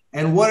do?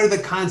 And what are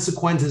the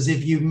consequences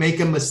if you make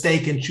a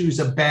mistake and choose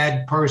a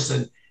bad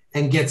person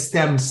and get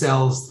stem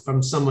cells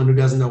from someone who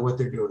doesn't know what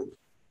they're doing?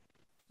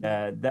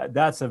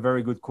 That's a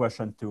very good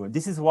question too.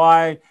 This is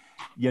why,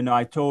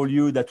 I told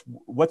you that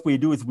what we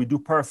do is we do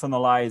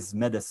personalized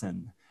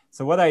medicine.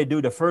 So what I do,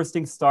 the first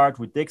thing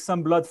we take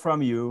some blood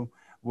from you.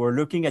 We're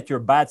looking at your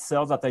bad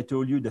cells that I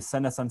told you, the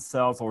senescent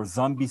cells or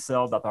zombie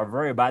cells that are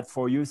very bad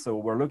for you. So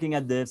we're looking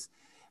at this,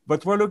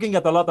 but we're looking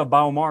at a lot of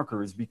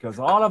biomarkers because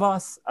all of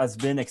us has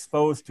been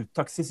exposed to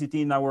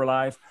toxicity in our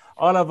life.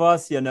 All of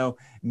us,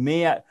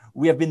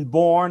 we have been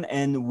born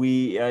and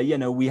we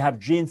have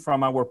genes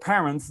from our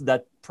parents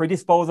that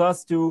predispose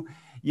us to,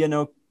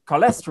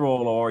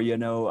 cholesterol or,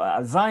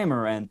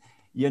 Alzheimer. And,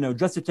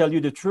 just to tell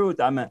you the truth,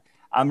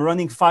 I'm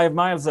running 5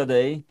 miles a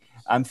day.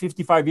 I'm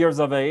 55 years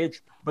of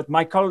age, but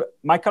my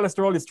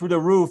cholesterol is through the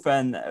roof.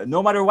 And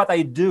no matter what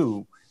I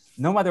do,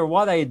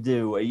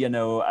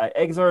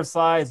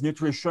 exercise,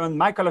 nutrition,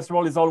 my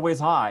cholesterol is always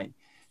high.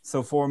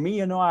 So for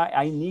me,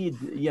 I need,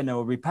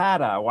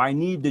 Repata, or I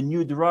need the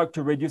new drug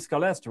to reduce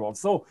cholesterol.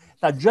 So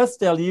that just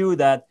tell you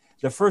that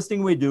the first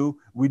thing we do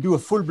a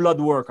full blood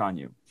work on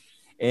you.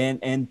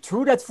 And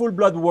through that full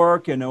blood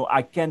work,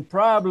 I can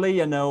probably,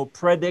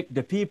 predict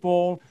the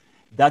people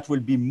that will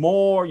be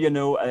more,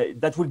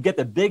 that will get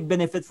a big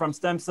benefit from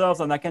stem cells.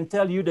 And I can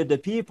tell you that the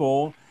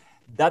people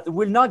that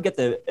will not get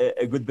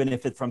a good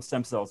benefit from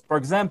stem cells. For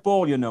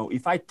example,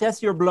 if I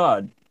test your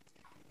blood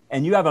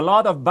and you have a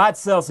lot of bad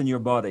cells in your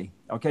body,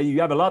 okay,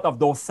 you have a lot of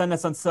those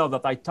senescent cells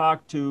that I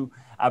talked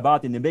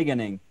about in the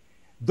beginning,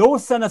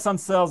 those senescent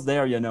cells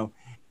there,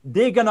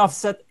 they're going to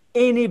offset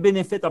any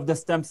benefit of the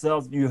stem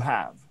cells you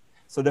have.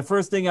 So the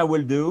first thing I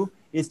will do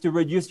is to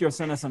reduce your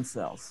senescent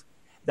cells.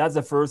 That's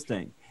the first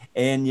thing.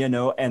 And,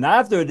 and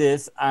after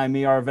this, I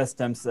may harvest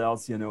stem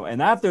cells,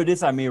 and after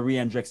this, I may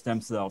re-inject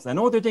stem cells.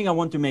 Another thing I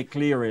want to make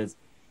clear is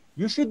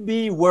you should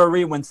be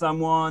worried when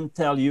someone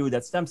tells you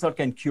that stem cell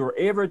can cure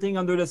everything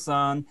under the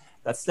sun,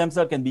 that stem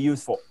cell can be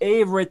used for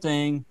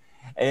everything.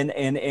 And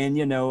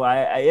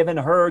I even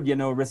heard,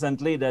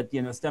 recently that,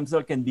 stem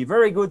cell can be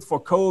very good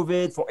for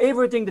COVID, for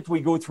everything that we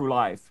go through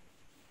life.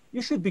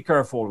 You should be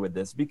careful with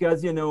this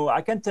because,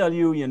 I can tell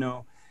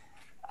you,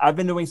 I've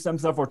been doing stem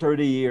cell for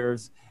 30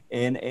 years.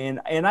 And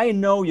I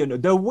know,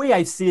 the way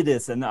I see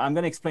this, and I'm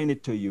going to explain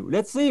it to you.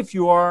 Let's say if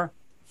you are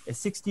a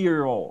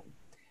 60-year-old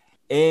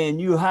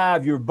and you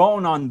have your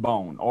bone on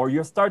bone, or you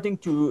have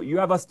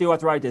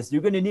osteoarthritis,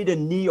 you're going to need a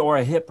knee or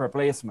a hip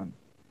replacement.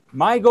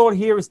 My goal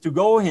here is to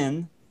go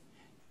in,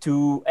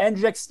 to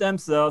inject stem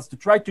cells, to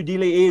try to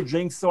delay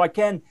aging so I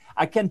can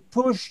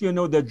push,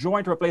 the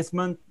joint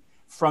replacement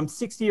from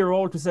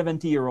 60-year-old to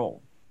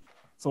 70-year-old.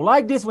 So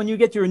like this, when you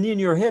get your knee and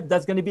your hip,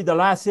 that's going to be the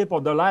last hip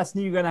or the last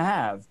knee you're going to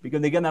have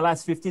because they're going to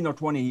last 15 or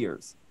 20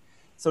 years.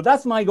 So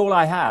that's my goal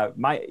I have.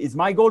 Is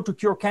my goal to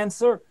cure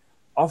cancer?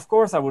 Of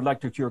course, I would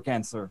like to cure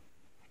cancer.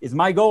 Is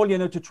my goal,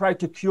 to try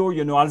to cure,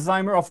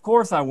 Alzheimer? Of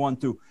course, I want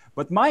to.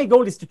 But my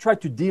goal is to try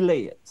to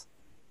delay it.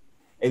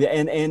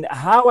 And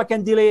how I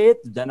can delay it?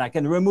 Then I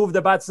can remove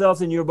the bad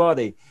cells in your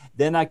body.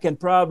 Then I can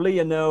probably,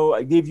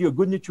 give you a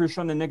good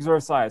nutrition and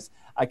exercise.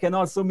 I can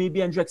also maybe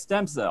inject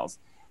stem cells.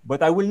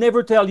 But I will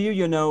never tell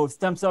you,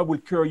 stem cell will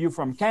cure you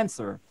from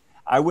cancer.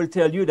 I will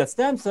tell you that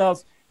stem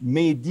cells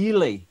may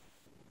delay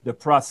the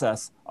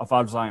process of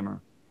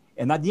Alzheimer.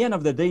 And at the end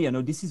of the day,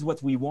 this is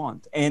what we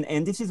want.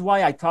 And this is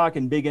why I talk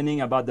in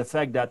beginning about the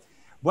fact that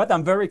what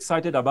I'm very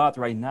excited about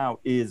right now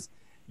is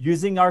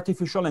using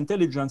artificial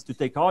intelligence to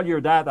take all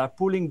your data,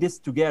 pulling this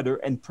together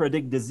and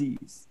predict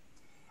disease.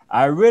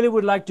 I really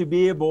would like to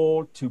be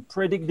able to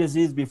predict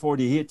disease before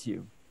they hit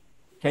you.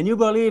 Can you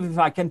believe if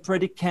I can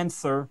predict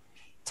cancer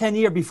 10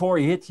 years before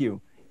it hit you?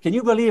 can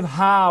you believe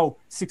how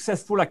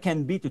successful I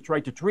can be to try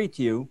to treat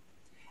you?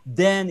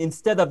 Then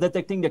instead of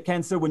detecting the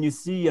cancer when you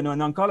see an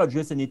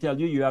oncologist and he tells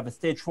you you have a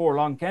stage 4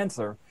 lung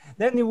cancer,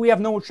 then we have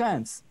no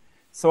chance.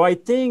 So I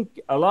think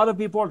a lot of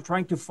people are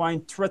trying to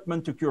find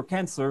treatment to cure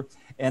cancer,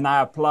 and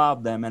I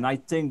applaud them. And I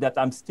think that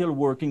I'm still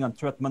working on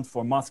treatment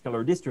for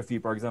muscular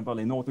dystrophy, for example,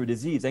 in auto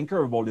disease,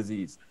 incurable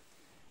disease.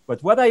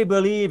 But what I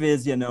believe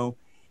is,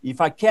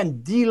 if I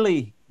can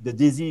delay the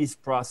disease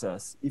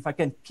process, if I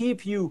can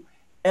keep you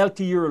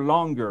healthier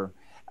longer,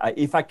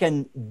 if I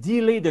can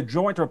delay the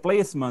joint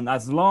replacement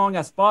as long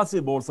as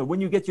possible, so when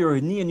you get your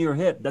knee and your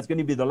hip, that's going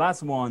to be the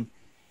last one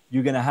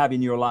you're going to have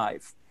in your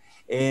life.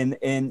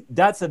 And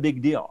that's a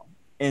big deal.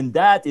 And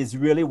that is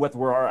really what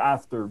we're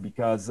after,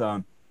 because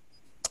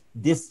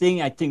this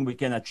thing I think we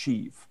can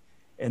achieve.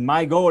 And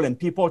my goal, and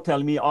people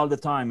tell me all the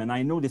time, and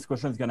I know this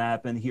question is going to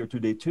happen here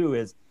today too,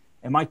 is,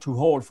 am I too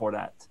old for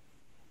that?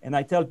 And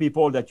I tell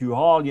people that you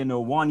all,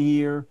 1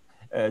 year,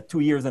 2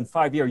 years, and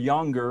 5 years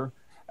younger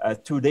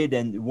today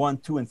than 1,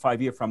 2, and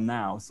 5 years from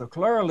now. So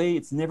clearly,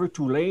 it's never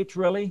too late,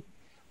 really.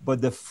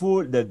 But the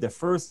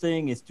first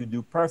thing is to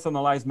do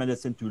personalized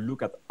medicine, to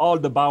look at all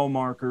the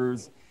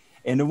biomarkers.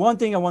 And the one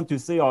thing I want to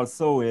say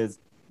also is,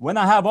 when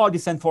I have all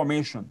this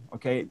information,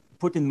 okay,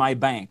 put in my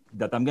bank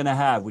that I'm going to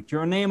have with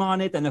your name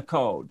on it and a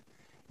code.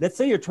 Let's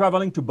say you're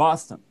traveling to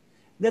Boston.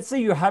 Let's say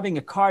you're having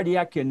a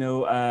cardiac,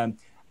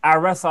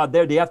 arrest out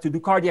there. They have to do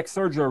cardiac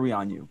surgery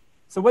on you.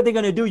 So what they're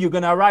going to do, you're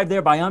going to arrive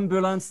there by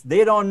ambulance.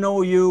 They don't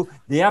know you.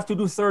 They have to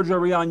do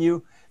surgery on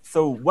you.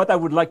 So what I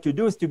would like to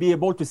do is to be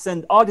able to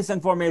send all this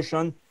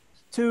information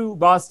to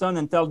Boston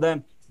and tell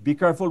them, be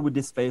careful with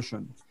this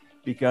patient.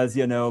 Because,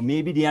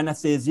 maybe the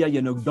anesthesia,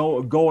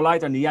 don't go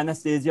light on the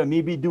anesthesia,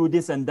 maybe do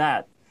this and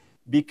that.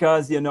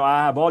 Because,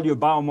 I have all your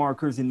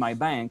biomarkers in my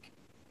bank.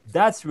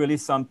 That's really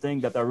something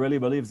that I really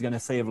believe is going to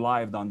save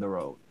lives down the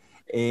road.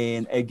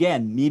 And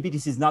again, maybe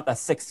this is not as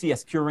sexy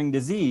as curing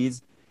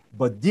disease,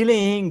 but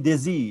delaying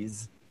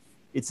disease,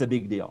 it's a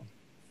big deal.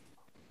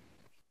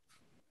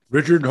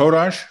 Richard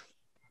Hodash?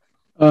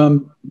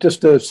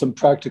 Just some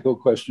practical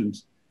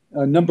questions.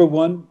 Number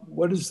one,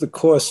 what is the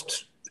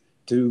cost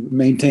to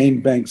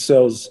maintain bank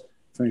cells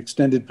for an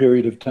extended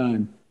period of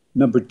time?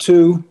 Number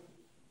two,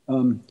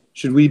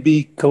 should we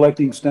be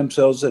collecting stem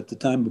cells at the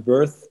time of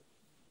birth?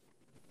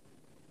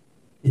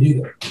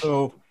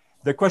 So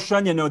the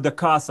question, the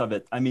cost of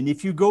it. I mean,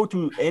 if you go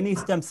to any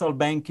stem cell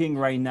banking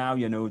right now,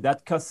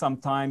 that costs some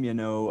time,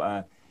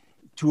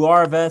 to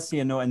harvest,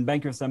 and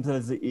bank your stem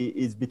cells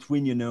is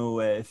between,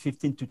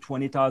 $15,000 to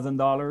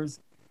 $20,000.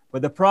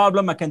 But the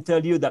problem, I can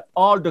tell you that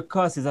all the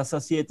cost is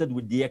associated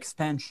with the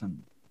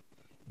expansion,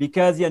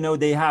 because,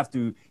 they have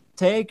to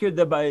take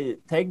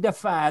the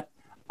fat,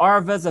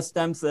 harvest the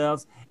stem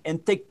cells,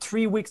 and take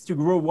 3 weeks to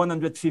grow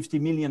 150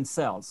 million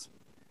cells.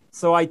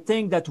 So I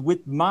think that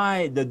with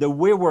the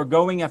way we're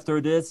going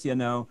after this,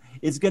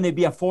 it's going to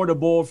be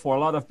affordable for a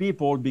lot of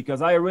people,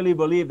 because I really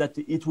believe that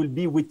it will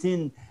be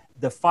within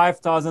the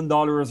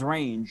 $5,000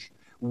 range,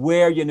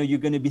 where, you're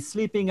going to be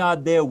sleeping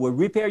out there, we'll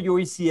repair your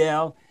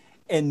ACL,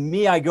 and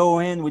I go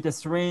in with a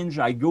syringe,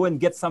 I go and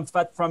get some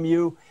fat from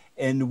you,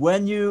 and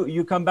when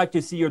you come back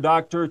to see your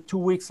doctor 2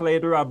 weeks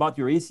later about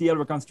your ACL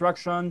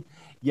reconstruction,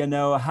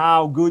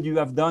 how good you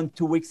have done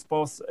 2 weeks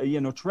post,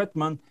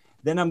 treatment,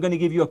 then I'm going to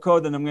give you a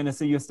code and I'm going to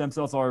say your stem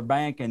cells are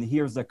bank and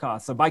here's the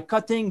cost. So by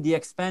cutting the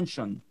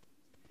expansion,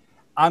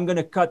 I'm going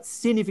to cut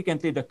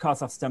significantly the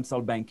cost of stem cell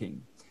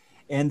banking.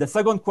 And the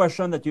second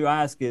question that you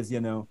ask is,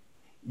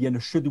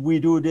 should we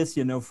do this,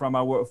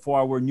 for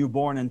our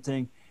newborn and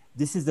thing?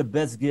 This is the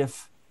best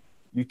gift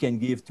you can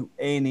give to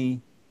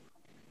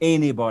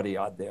anybody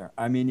out there.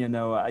 I mean,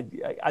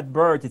 at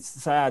birth, it's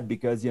sad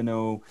because,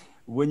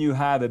 when you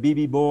have a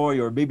baby boy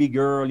or baby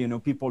girl,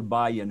 people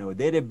buy,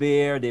 teddy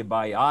bear, they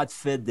buy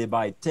outfit, they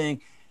buy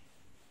thing.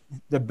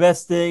 The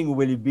best thing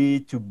will be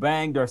to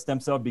bank their stem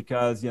cell,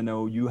 because,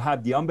 you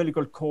have the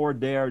umbilical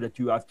cord there that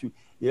you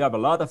have a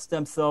lot of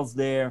stem cells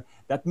there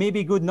that may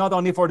be good not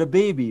only for the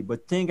baby,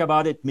 but think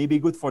about it, may be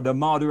good for the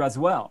mother as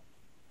well.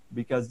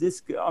 Because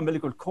this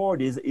umbilical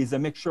cord is a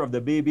mixture of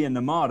the baby and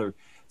the mother.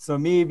 So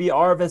maybe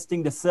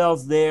harvesting the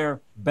cells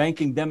there,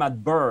 banking them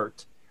at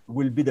birth,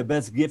 will be the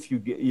best gift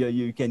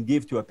you can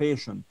give to a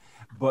patient.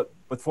 But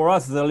for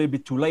us, it's a little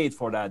bit too late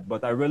for that.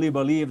 But I really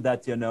believe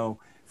that,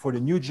 for the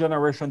new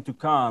generation to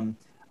come,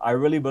 I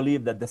really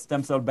believe that the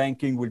stem cell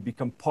banking will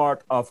become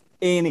part of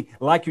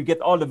like you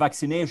get all the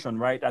vaccination,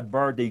 right? At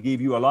birth, they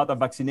give you a lot of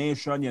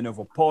vaccination,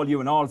 for polio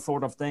and all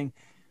sort of thing.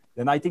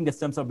 Then I think the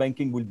stem cell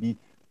banking will be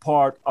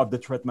part of the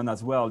treatment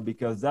as well,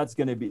 because that's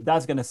going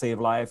to save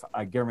life.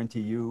 I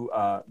guarantee you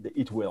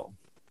it will.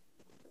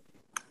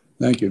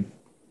 Thank you.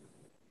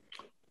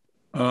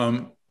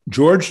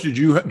 George, do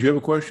you have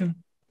a question?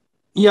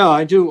 Yeah,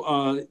 I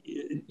do.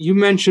 You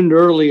mentioned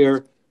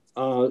earlier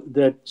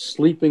that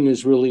sleeping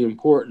is really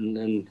important,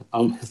 and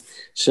I'm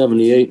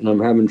 78 and I'm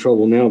having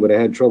trouble now, but I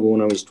had trouble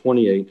when I was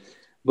 28.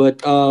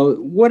 But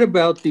what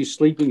about these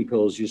sleeping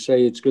pills? You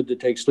say it's good to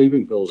take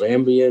sleeping pills.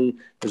 Ambien,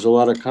 there's a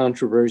lot of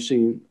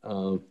controversy.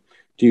 Do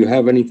you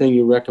have anything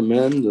you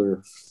recommend?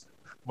 Or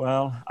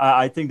Well,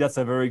 I think that's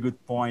a very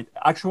good point.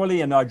 Actually,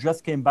 you know, I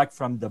just came back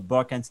from the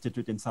Buck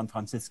Institute in San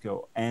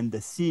Francisco, and the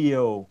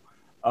CEO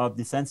of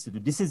this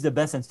institute, this is the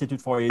best institute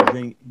for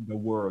aging in the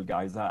world,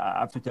 guys. I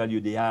have to tell you,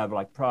 they have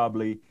like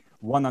probably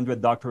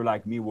 100 doctors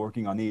like me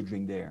working on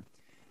aging there.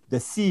 The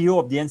CEO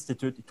of the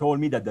institute told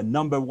me that the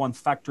 #1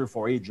 factor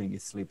for aging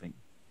is sleeping.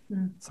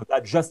 So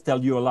that just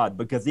tells you a lot,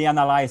 because they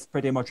analyze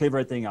pretty much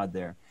everything out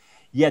there.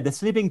 Yeah, the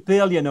sleeping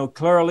pill, you know,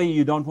 clearly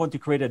you don't want to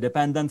create a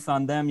dependence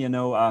on them. You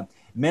know,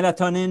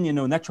 melatonin, you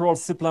know, natural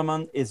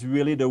supplement is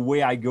really the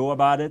way I go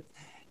about it.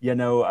 You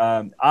know,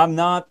 I'm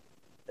not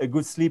a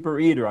good sleeper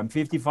either. I'm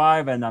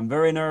 55 and I'm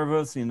very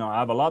nervous. You know, I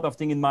have a lot of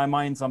things in my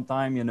mind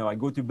sometimes. You know, I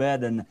go to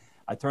bed and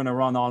I turn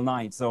around all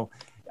night. So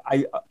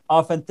I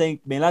often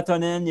think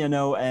melatonin, you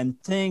know, and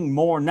think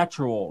more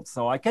natural.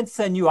 So I can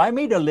send you, I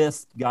made a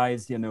list,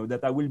 guys, you know,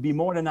 that I will be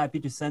more than happy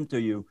to send to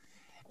you.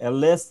 A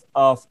list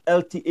of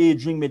healthy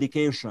aging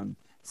medication.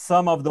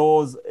 Some of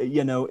those,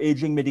 you know,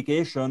 aging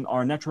medication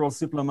are natural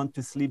supplement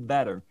to sleep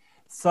better.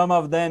 Some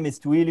of them is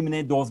to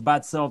eliminate those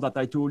bad cells that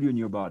I told you in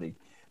your body.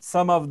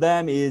 Some of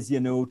them is,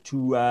 you know,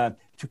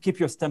 to keep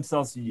your stem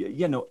cells,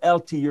 you know,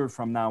 healthier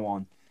from now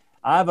on.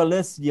 I have a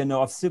list, you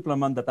know, of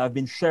supplement that I've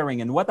been sharing.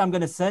 And what I'm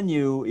going to send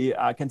you,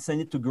 I can send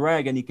it to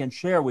Greg and he can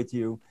share with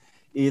you,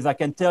 is I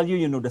can tell you,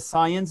 you know, the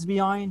science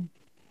behind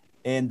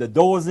and the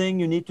dosing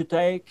you need to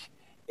take.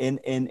 And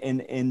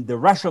the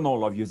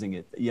rationale of using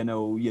it. You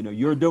know,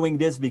 you're doing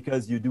this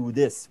because you do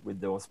this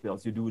with those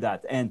pills, you do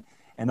that. And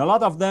a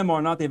lot of them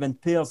are not even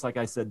pills, like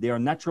I said, they are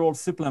natural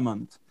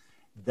supplements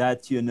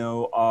that, you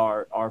know,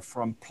 are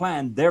from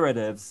plant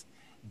derivatives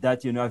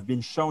that, you know, have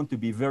been shown to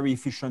be very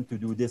efficient to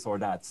do this or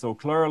that. So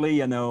clearly,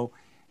 you know,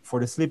 for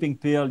the sleeping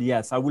pill,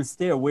 yes, I will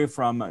stay away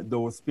from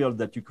those pills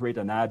that you create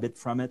an habit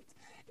from it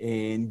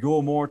and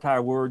go more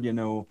toward, you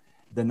know,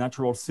 the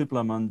natural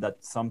supplement that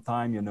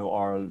sometimes, you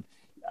know,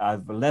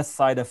 have less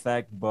side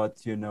effect,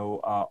 but, you know,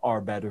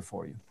 are better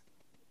for you.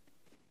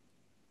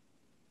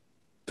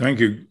 Thank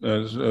you.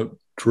 That's a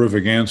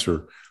terrific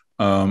answer.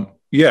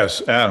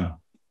 Yes, Adam.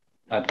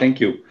 Thank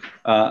you.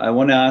 I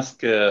want to ask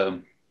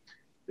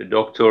the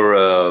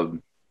doctor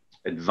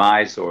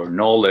advice or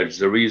knowledge.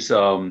 There is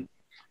an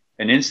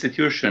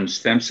institution,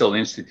 Stem Cell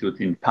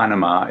Institute in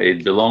Panama.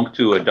 It belonged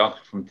to a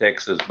doctor from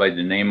Texas by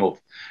the name of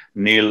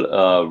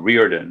Neil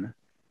Reardon.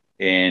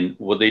 And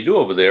what they do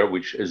over there,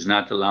 which is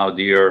not allowed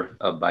here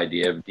by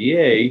the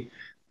FDA,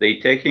 they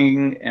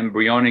taking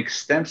embryonic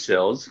stem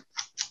cells,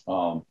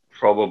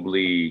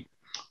 probably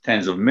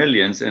tens of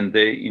millions, and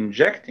they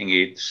injecting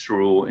it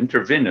through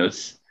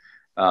intravenous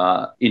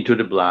into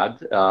the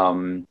blood.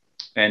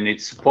 And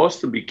it's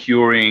supposed to be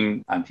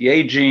curing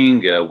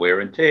anti-aging, wear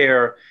and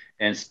tear,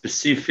 and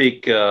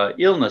specific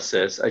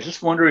illnesses. I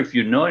just wonder if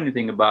you know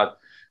anything about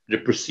the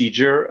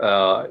procedure.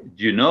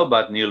 Do you know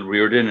about Neil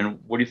Reardon, and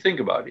what do you think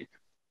about it?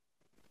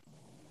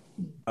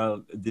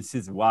 This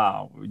is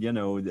wow. You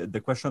know, the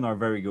questions are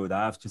very good.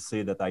 I have to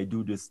say that I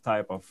do this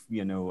type of,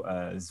 you know,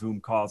 Zoom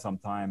call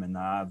sometime, and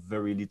I have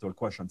very little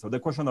questions. So the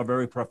questions are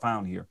very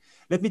profound here.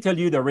 Let me tell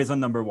you the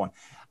reason #1.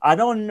 I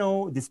don't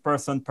know this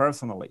person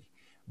personally,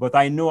 but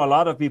I know a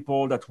lot of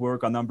people that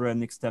work on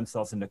embryonic stem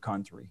cells in the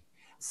country.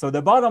 So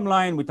the bottom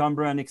line with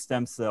embryonic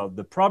stem cell,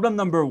 the problem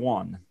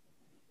 #1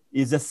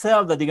 is the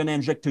cell that they're going to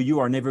inject to you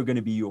are never going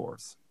to be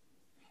yours.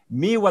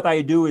 Me, what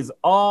I do is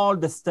all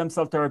the stem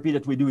cell therapy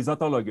that we do is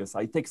autologous.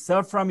 I take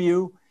cells from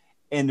you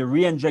and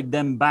re-inject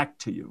them back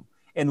to you.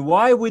 And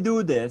why we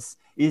do this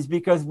is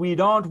because we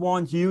don't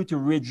want you to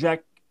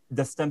reject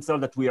the stem cell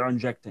that we are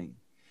injecting.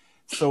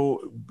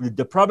 So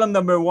the problem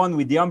 #1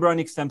 with the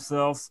embryonic stem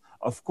cells,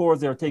 of course,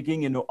 they're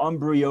taking, you know,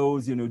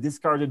 embryos, you know,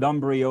 discarded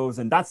embryos,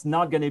 and that's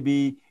not going to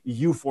be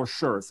you for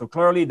sure. So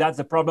clearly that's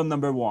the problem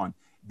 #1,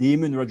 the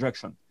immune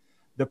rejection.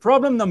 The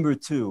problem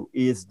 #2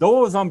 is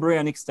those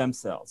embryonic stem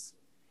cells.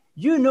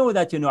 You know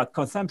that, you know, at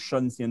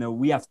consumptions, you know,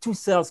 we have two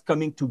cells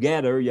coming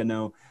together, you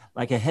know,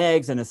 like a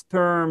eggs and a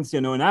sperms, you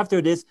know, and after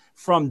this,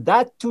 from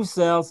that two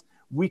cells,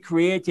 we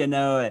create, you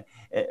know,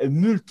 a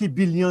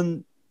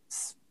multi-billion,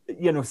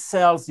 you know,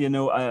 cells, you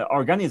know,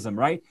 organism,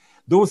 right?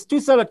 Those two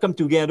cells that come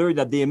together,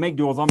 that they make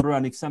those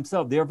embryonic stem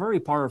cells, they're very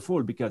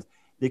powerful because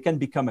they can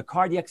become a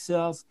cardiac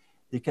cells,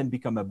 they can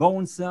become a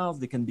bone cells,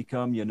 they can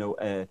become, you know,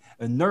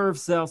 a nerve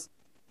cells.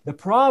 The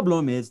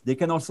problem is they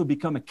can also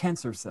become a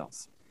cancer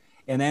cells.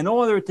 And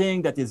another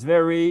thing that is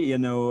very, you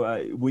know,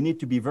 we need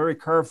to be very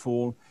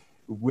careful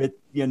with,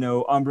 you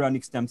know,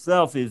 embryonic stem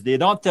cells is they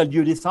don't tell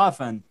you this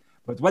often,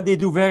 but what they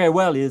do very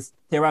well is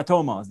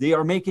teratomas. They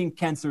are making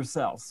cancer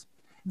cells.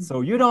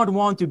 So you don't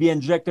want to be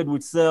injected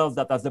with cells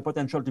that has the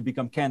potential to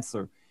become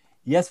cancer.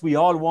 Yes, we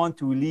all want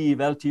to live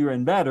healthier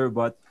and better,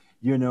 but,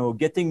 you know,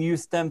 getting new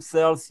stem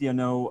cells, you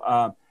know,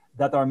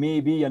 that are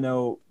maybe, you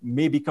know,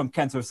 may become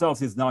cancer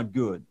cells is not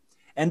good.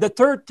 And the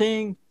third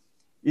thing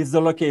is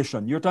the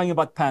location. You're talking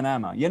about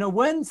Panama. You know,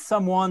 when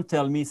someone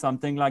tells me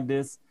something like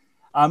this,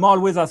 I'm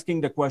always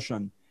asking the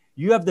question,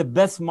 you have the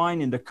best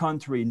mind in the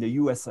country, in the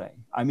USA.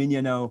 I mean,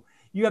 you know,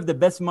 you have the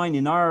best mind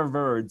in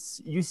Harvard,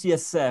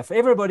 UCSF,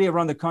 everybody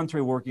around the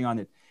country working on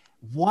it.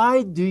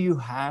 why do you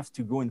have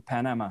to go in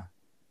Panama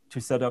to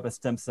set up a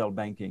stem cell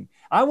banking?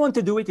 I want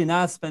to do it in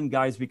Aspen,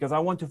 guys, because I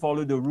want to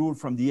follow the rule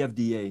from the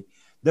FDA.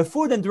 The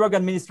Food and Drug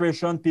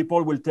Administration,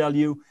 people will tell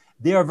you,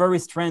 they are very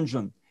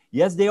stringent.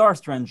 Yes, they are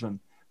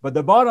stringent. But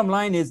the bottom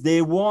line is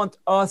they want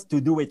us to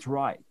do it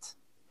right.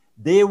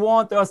 They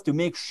want us to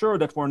make sure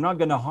that we're not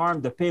going to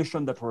harm the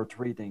patient that we're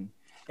treating.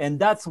 And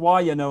that's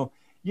why,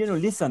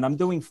 listen, I'm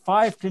doing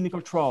 5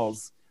 clinical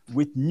trials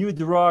with new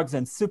drugs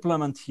and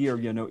supplements here,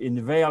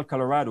 in Vail,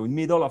 Colorado, in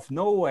middle of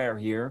nowhere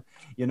here.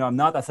 I'm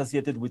not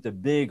associated with a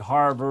big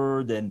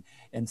Harvard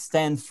and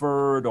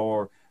Stanford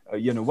or,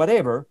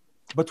 whatever.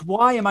 But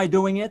why am I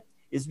doing it?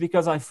 It's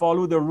because I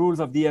follow the rules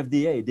of the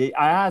FDA.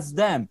 I asked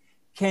them,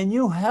 can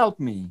you help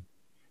me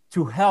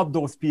to help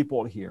those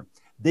people here?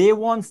 They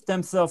want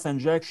stem cells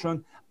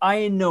injection.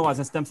 I know as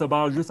a stem cell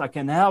biologist, I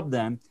can help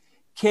them.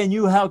 Can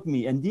you help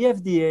me? And the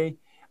FDA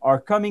are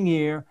coming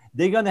here.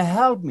 They're going to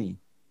help me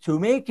to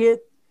make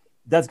it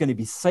that's going to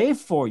be safe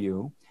for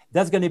you,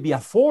 that's going to be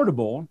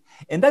affordable,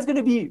 and that's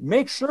going to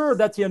make sure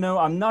that,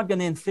 I'm not going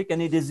to inflict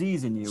any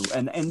disease in you.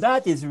 And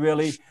that is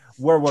really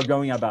where we're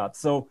going about.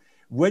 So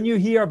when you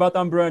hear about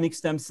embryonic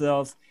stem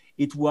cells,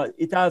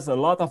 it has a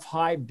lot of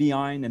hype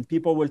behind, and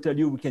people will tell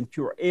you we can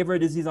cure every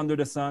disease under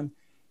the sun.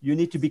 You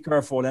need to be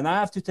careful. And I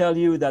have to tell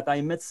you that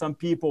I met some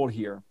people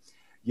here,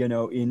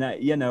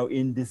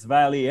 in this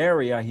valley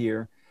area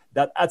here,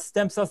 that had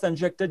stem cells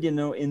injected,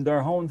 in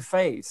their own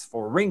face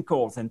for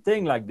wrinkles and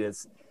things like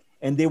this.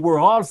 And they were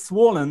all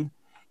swollen.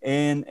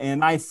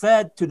 And I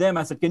said to them,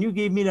 I said, can you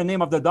give me the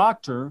name of the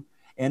doctor?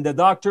 And the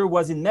doctor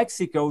was in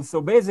Mexico. So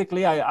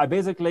basically, I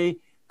basically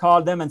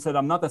called them and said,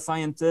 I'm not a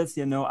scientist,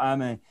 I'm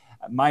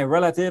a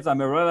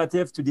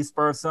relative to this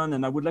person,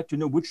 and I would like to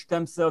know which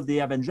stem cells they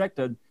have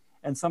injected.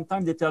 And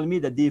sometimes they tell me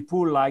that they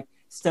pull like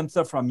stem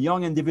cells from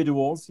young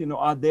individuals,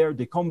 out there,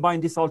 they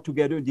combine this all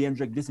together, they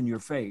inject this in your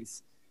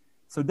face.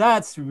 So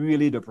that's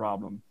really the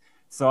problem.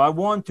 So I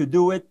want to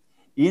do it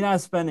in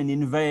Aspen and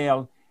in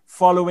Vail,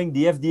 following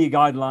the FDA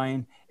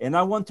guideline. And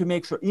I want to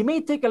make sure, it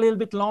may take a little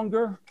bit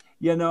longer.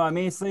 I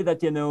may say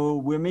that,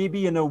 we're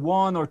maybe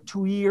 1 or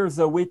 2 years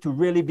away to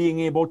really being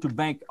able to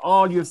bank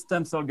all your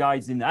stem cell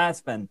guys in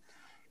Aspen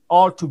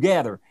all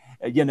together,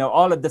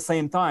 all at the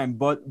same time.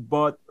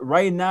 But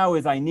right now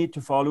is I need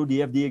to follow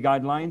the FDA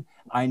guideline.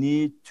 I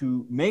need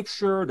to make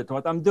sure that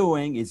what I'm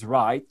doing is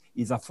right,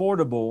 is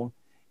affordable,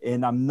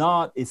 and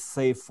is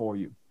safe for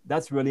you.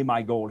 That's really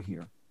my goal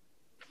here.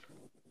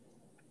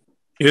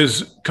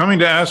 Is coming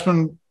to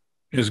Aspen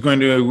is going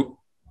to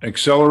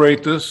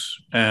accelerate this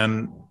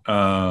and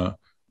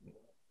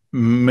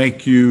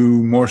make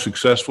you more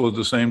successful at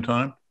the same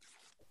time?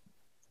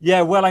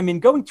 Yeah, well,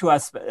 going to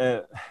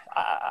Aspen,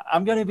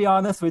 I'm going to be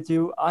honest with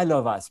you, I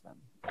love Aspen.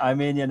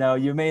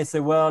 You may say,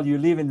 well, you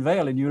live in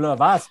Vail and you love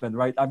Aspen,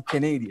 right? I'm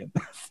Canadian.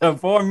 So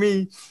for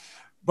me,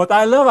 but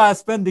I love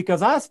Aspen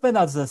because Aspen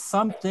has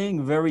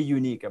something very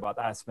unique about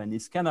Aspen.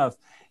 It's kind of,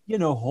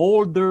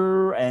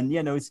 older and,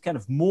 it's kind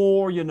of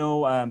more,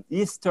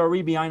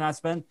 history behind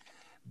Aspen.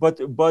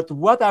 But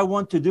what I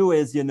want to do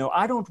is,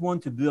 I don't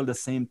want to build the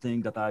same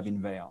thing that I have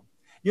in Vail.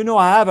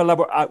 I have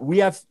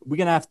we're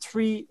going to have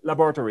 3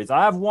 laboratories.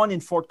 I have one in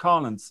Fort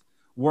Collins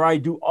where I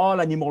do all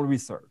animal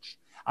research.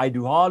 I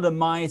do all the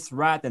mice,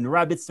 rat, and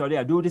rabbit study.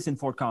 I do this in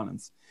Fort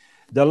Collins.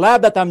 The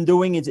lab that I'm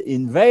doing is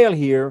in Vail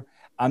here.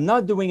 I'm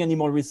not doing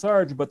animal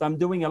research, but I'm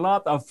doing a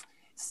lot of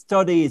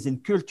studies in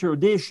culture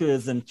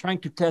dishes and trying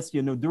to test,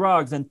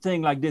 drugs and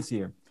things like this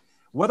here.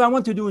 What I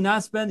want to do in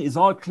Aspen is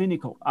all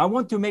clinical. I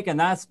want to make an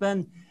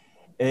Aspen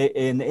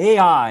an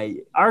AI,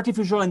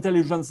 artificial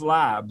intelligence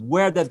lab,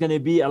 where there's going to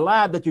be a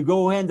lab that you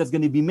go in that's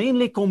going to be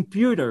mainly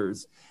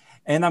computers.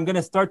 And I'm going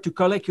to start to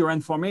collect your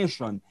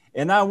information.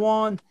 And I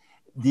want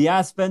the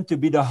Aspen to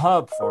be the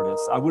hub for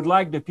this. I would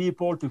like the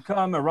people to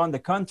come around the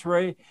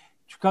country,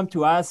 to come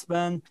to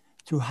Aspen,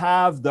 to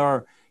have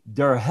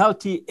their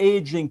healthy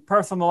aging,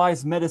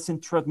 personalized medicine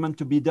treatment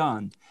to be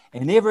done.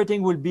 And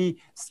everything will be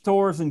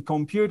stores and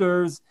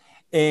computers.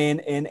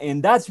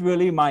 And that's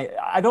really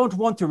I don't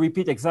want to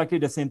repeat exactly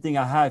the same thing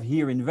I have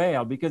here in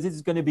Vail because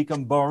it's going to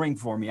become boring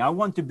for me. I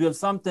want to build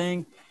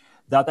something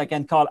that I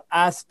can call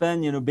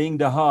Aspen, being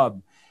the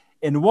hub.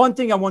 And one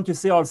thing I want to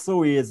say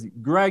also is,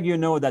 Greg,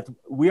 that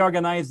we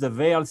organize the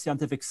Vail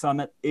Scientific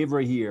Summit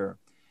every year.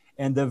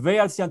 And the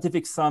Vail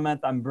Scientific Summit,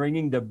 I'm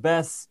bringing the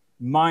best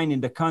mind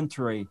in the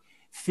country,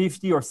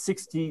 50 or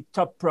 60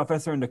 top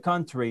professors in the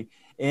country.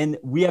 And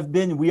we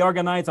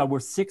organized our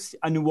 6th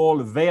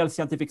annual Vail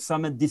Scientific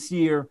Summit this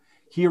year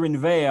here in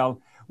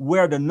Vail,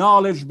 where the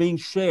knowledge being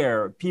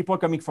shared, people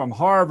coming from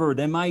Harvard,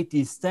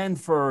 MIT,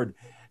 Stanford,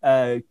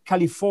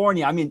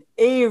 California,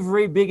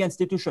 every big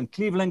institution,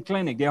 Cleveland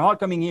Clinic, they're all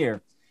coming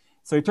here.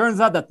 So it turns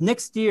out that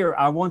next year,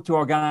 I want to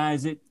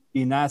organize it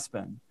in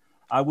Aspen.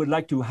 I would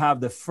like to have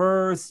the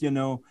first,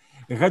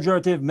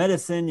 regenerative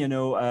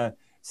medicine,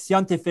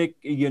 scientific,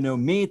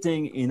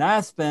 meeting in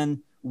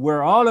Aspen,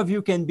 where all of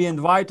you can be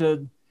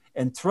invited.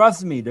 And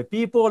trust me, the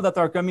people that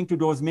are coming to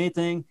those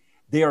meetings,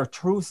 they are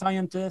true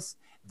scientists.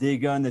 They're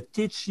going to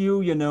teach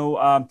you,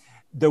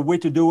 the way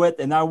to do it.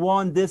 And I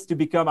want this to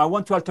become, I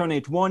want to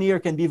alternate. 1 year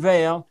can be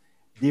Vail,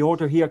 the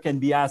other year can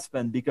be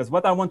Aspen, because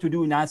what I want to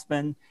do in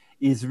Aspen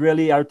is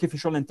really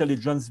artificial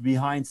intelligence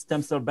behind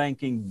stem cell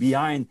banking,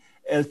 behind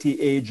LT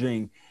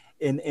aging.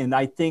 And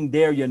I think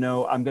there, you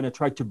know, I'm going to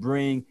try to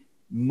bring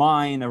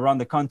mine around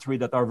the country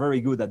that are very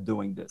good at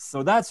doing this.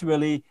 So that's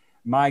really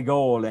my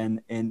goal.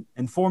 And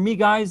for me,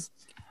 guys,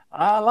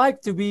 I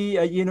like to be,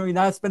 you know, in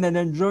Aspen and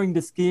enjoying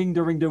the skiing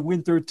during the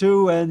winter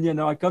too. And, you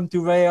know, I come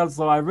to Vail,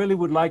 so I really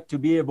would like to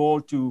be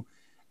able to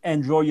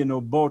enjoy, you know,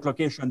 both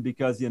locations,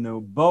 because, you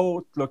know,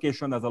 both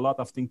location has a lot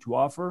of things to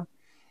offer.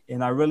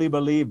 And I really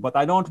believe, but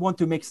I don't want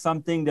to make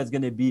something that's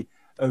going to be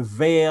a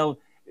Vail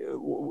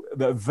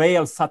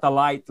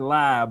satellite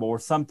lab or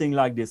something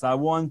like this. I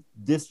want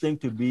this thing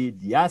to be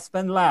the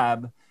Aspen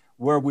lab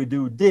where we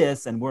do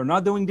this, and we're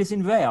not doing this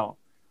in Vail.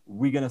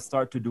 We're going to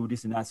start to do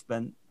this in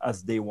Aspen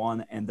as day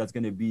one, and that's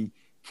going to be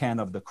kind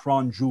of the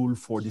crown jewel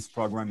for this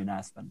program in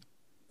Aspen.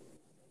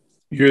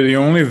 You're the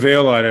only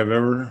Vailite I've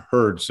ever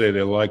heard say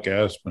they like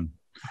Aspen.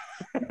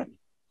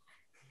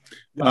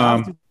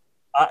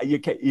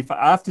 If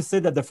I have to say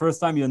that the first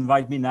time you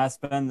invite me in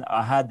Aspen,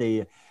 I had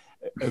a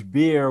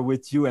beer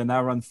with you and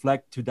Aaron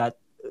Fleck to that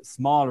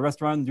small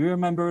restaurant. Do you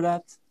remember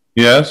that?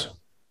 Yes.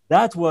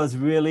 That was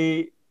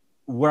really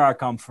where I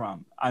come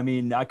from. I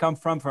mean, I come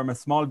from a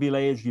small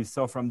village. You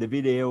saw from the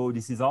video,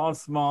 this is all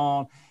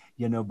small,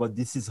 you know, but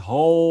this is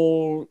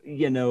whole,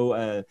 you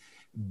know,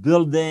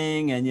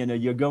 building, and, you know,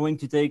 you're going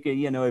to take a,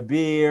 you know, a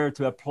beer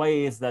to a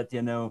place that,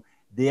 you know,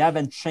 they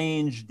haven't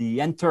changed the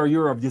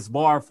interior of this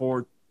bar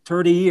for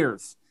 30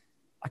 years.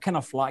 I kind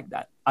of like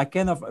that. I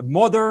kind of,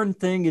 modern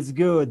thing is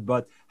good,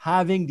 but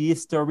having the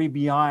history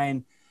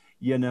behind,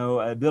 you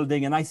know, a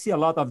building. And I see a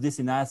lot of this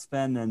in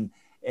Aspen,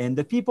 and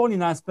the people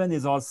in Aspen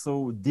is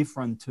also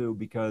different too,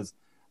 because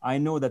I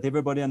know that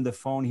everybody on the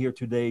phone here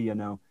today, you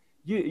know,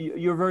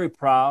 you're very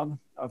proud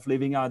of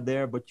living out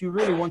there, but you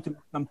really want to do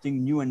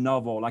something new and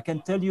novel. I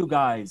can tell you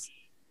guys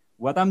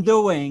what I'm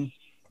doing.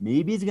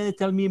 Maybe it's going to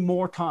tell me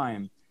more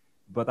time,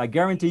 but I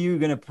guarantee you're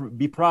going to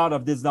be proud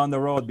of this down the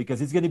road, because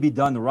it's going to be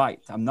done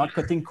right. I'm not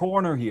cutting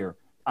corner here.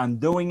 I'm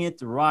doing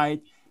it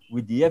right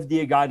with the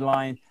FDA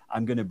guideline.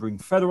 I'm going to bring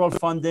federal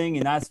funding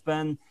in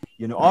Aspen.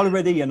 You know,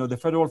 already, you know, the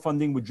federal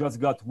funding, we just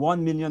got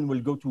 1 million will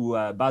go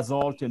to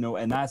Basalt, you know,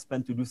 and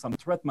Aspen to do some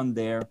treatment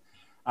there.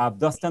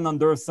 Dustin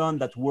Anderson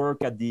that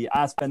work at the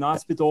Aspen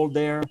Hospital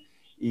there.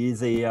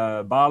 He's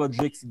a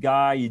biologics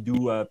guy. He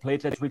do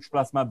platelet-rich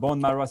plasma,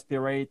 bone marrow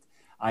aspirate.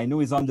 I know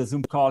he's on the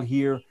Zoom call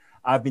here.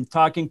 I've been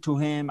talking to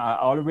him. I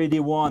already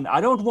won. I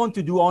don't want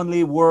to do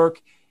only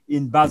work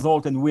in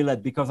Basalt and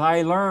Willett, because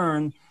I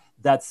learned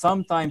that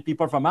sometimes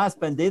people from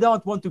Aspen, they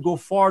don't want to go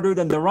farther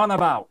than the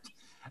runabout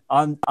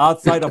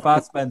outside of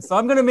Aspen. So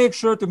I'm going to make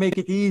sure to make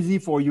it easy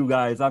for you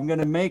guys. I'm going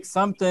to make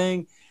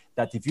something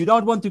that if you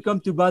don't want to come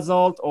to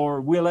Basalt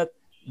or Willett,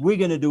 we're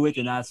going to do it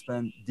in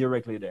Aspen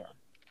directly there.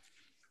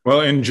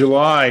 Well, in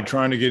July,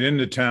 trying to get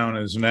into town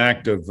is an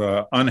act of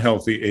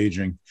unhealthy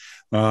aging.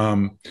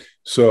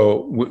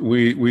 So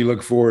we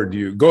look forward to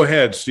you. Go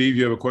ahead, Steve.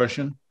 You have a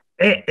question?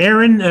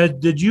 Aaron,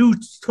 did you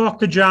talk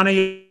to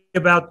Johnny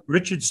about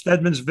Richard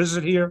Steadman's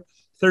visit here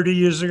 30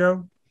 years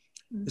ago?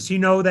 Does he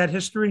know that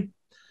history?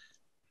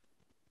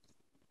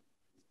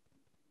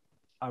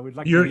 I would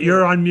like.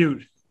 You're on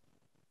mute.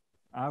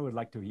 I would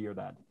like to hear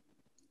that.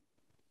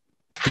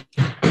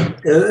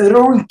 It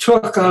only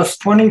took us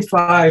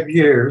 25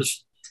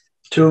 years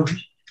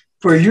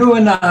for you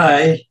and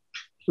I.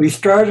 We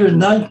started in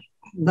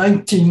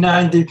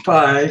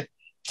 1995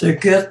 to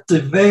get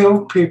the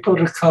Vail people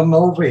to come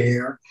over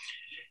here.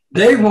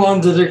 They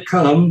wanted to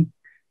come,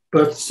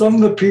 but some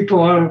of the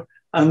people on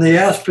the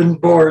Aspen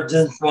board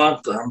didn't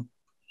want them.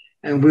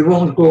 And we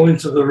won't go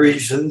into the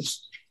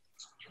reasons.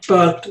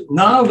 But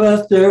now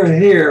that they're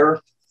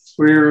here,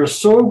 we are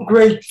so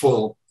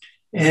grateful,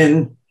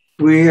 and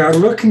we are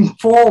looking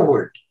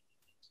forward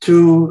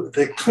to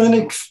the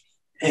clinics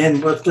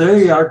and what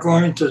they are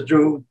going to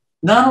do,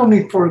 not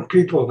only for the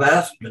people of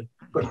Aspen,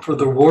 but for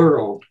the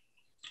world.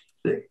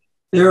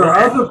 There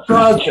are other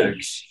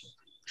projects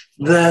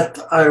that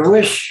I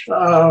wish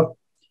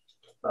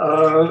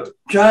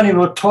Johnny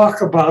will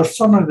talk about,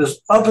 some of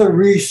his other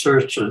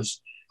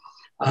researches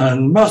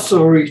on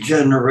muscle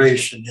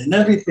regeneration and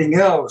everything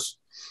else.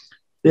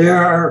 There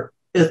are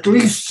at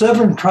least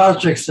 7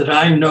 projects that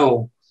I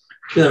know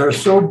that are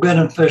so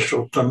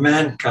beneficial to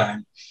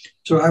mankind.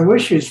 So I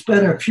wish you'd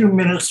spend a few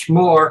minutes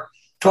more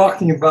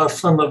talking about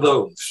some of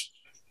those.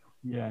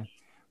 Yeah.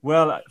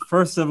 Well,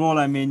 first of all,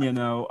 I mean, you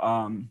know,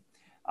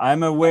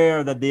 I'm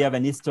aware that they have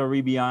an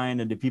history behind,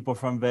 and the people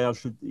from Vail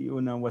should,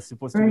 you know, was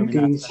supposed to come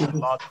in a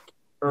lot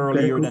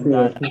earlier than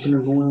that.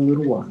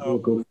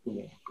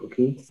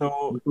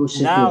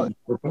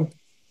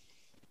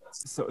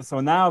 So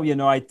now, you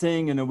know, I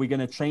think, you know, we're going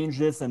to change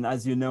this. And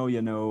as you know,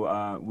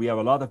 we have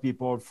a lot of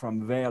people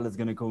from Vail that's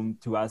going to come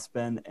to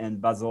Aspen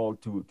and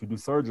Basalt to do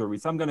surgery.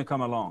 So I'm going to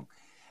come along.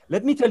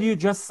 Let me tell you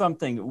just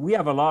something. We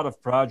have a lot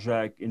of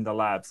projects in the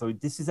lab. So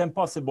this is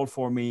impossible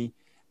for me.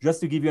 Just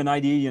to give you an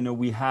idea, you know,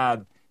 we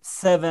have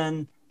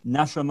 7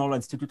 National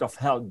Institute of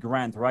Health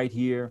grant right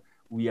here.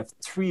 We have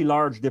 3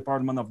 large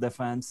Department of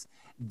Defense.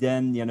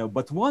 Then,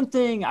 but one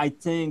thing I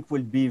think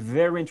will be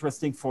very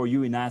interesting for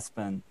you in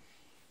Aspen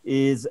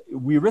is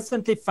we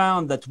recently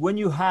found that when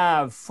you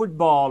have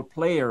football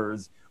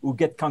players who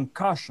get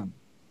concussion,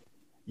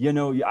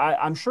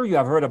 I'm sure you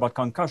have heard about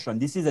concussion.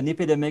 This is an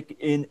epidemic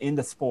in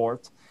the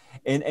sport.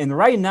 And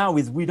right now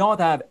is we don't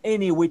have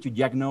any way to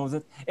diagnose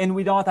it, and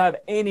we don't have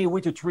any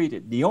way to treat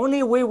it. The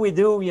only way we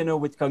do,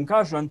 with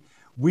concussion,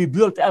 we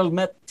built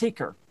helmet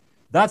thicker.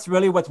 That's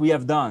really what we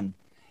have done.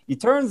 It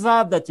turns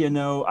out that,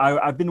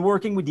 I've been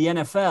working with the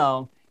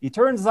NFL. It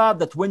turns out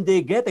that when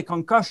they get a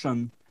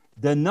concussion,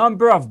 the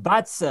number of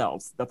bad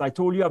cells that I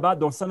told you about,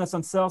 those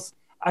senescent cells,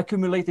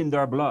 accumulate in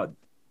their blood.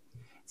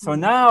 So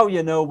now,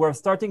 we're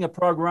starting a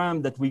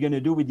program that we're going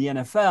to do with the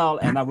NFL,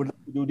 and I would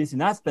like to do this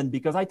in Aspen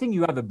because I think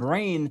you have a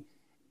brain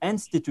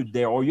institute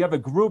there, or you have a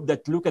group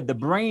that look at the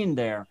brain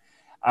there.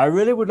 I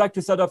really would like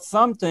to set up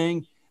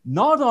something,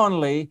 not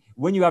only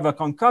when you have a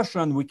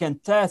concussion, we can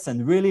test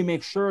and really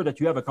make sure that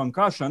you have a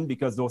concussion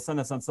because those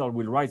senescent cells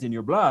will rise in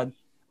your blood,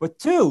 but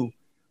 2,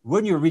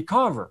 when you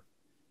recover.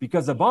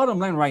 Because the bottom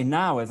line right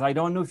now is, I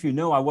don't know if you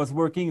know, I was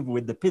working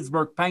with the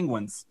Pittsburgh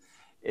Penguins,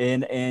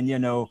 and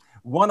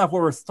one of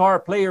our star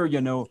player,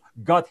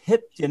 got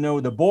hit,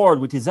 the board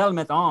with his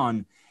helmet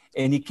on,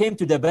 and he came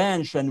to the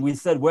bench and we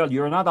said, well,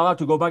 you're not allowed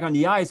to go back on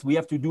the ice. We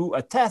have to do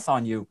a test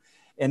on you.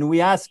 And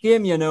we asked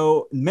him,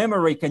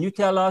 memory, can you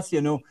tell us,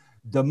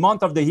 the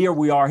month of the year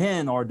we are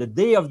in, or the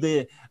day of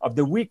the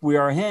week we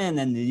are in,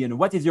 and,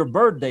 what is your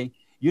birthday?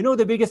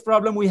 The biggest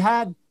problem we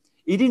had?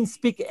 He didn't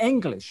speak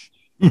English.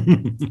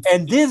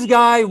 And this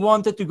guy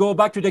wanted to go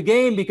back to the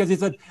game because he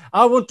said,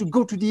 I want to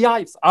go to the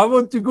ice. I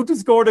want to go to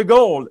score the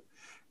goal.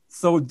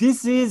 So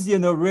this is,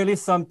 really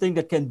something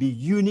that can be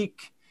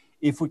unique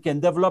if we can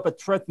develop a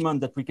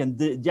treatment that we can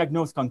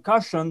diagnose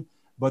concussion,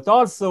 but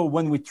also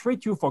when we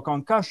treat you for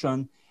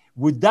concussion,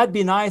 would that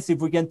be nice if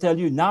we can tell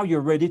you now you're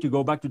ready to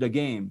go back to the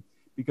game?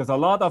 Because a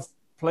lot of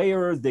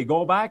players, they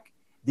go back,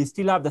 they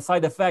still have the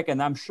side effect.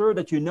 And I'm sure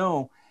that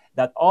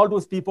that all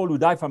those people who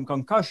die from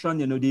concussion,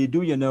 they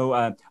do,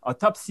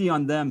 autopsy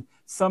on them.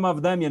 Some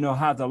of them,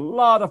 have a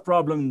lot of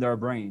problems in their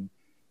brain.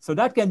 So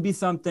that can be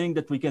something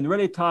that we can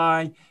really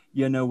tie,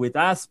 with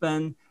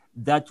Aspen,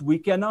 that we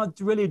cannot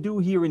really do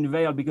here in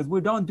Vail because we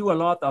don't do a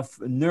lot of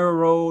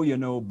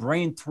neuro,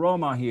 brain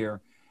trauma here.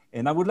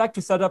 And I would like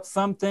to set up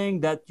something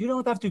that you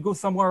don't have to go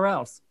somewhere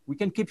else. We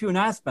can keep you in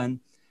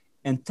Aspen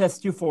and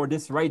test you for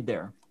this right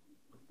there.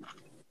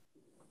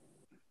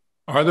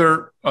 Are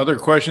there other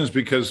questions?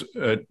 Because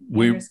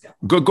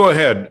go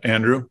ahead,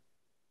 Andrew.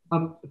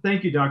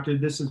 Thank you, Doctor.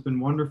 This has been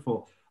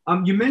wonderful.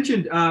 You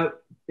mentioned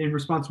in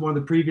response to one of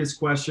the previous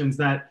questions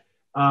that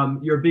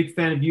you're a big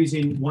fan of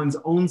using one's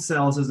own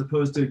cells as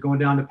opposed to going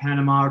down to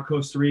Panama or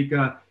Costa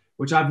Rica,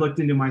 which I've looked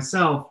into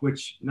myself,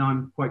 which now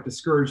I'm quite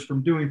discouraged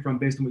from doing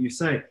based on what you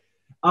say.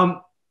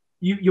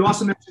 You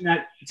also mentioned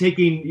that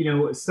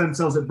taking stem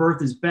cells at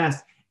birth is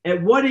best.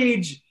 At what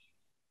age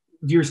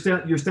do your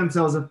stem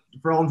cells,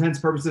 for all intents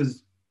and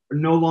purposes, are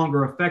no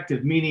longer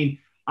effective? Meaning,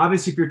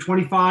 obviously, if you're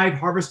 25,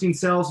 harvesting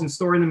cells and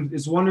storing them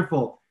is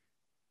wonderful.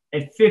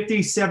 At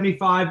 50,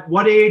 75,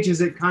 what age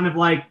is it kind of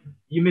like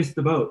you missed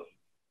the boat?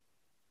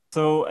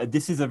 So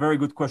this is a very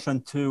good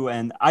question too.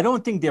 And I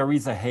don't think there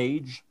is a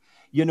age.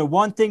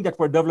 One thing that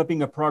we're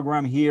developing a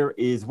program here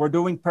is we're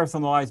doing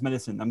personalized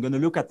medicine. I'm going to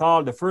look at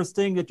the first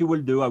thing that you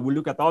will do, I will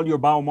look at all your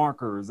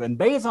biomarkers. And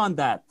based on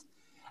that,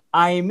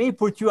 I may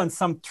put you on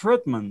some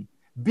treatment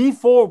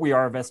before we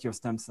harvest your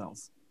stem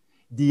cells.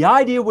 The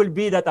idea will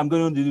be that I'm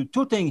going to do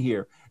 2 things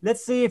here.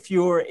 Let's say if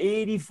you're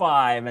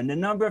 85 and the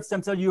number of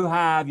stem cells you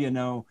have,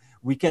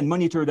 we can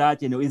monitor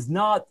that, is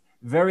not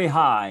very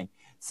high.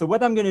 So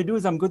what I'm going to do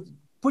is I'm going to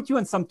put you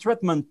on some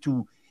treatment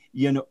to,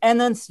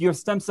 enhance your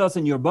stem cells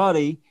in your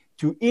body,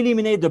 to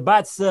eliminate the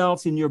bad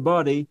cells in your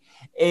body.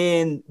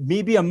 And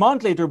maybe a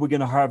month later, we're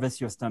going to harvest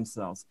your stem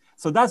cells.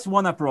 So that's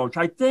one approach.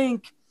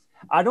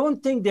 I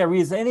don't think there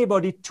is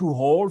anybody too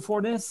old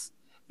for this.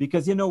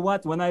 Because you know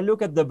what, when I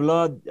look at the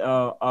blood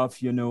of,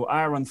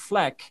 Aaron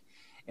Fleck,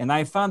 and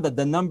I found that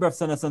the number of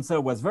senescent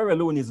cells was very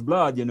low in his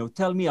blood,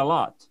 tell me a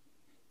lot.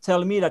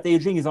 Tell me that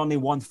aging is only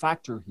one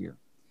factor here.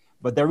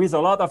 But there is a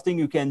lot of things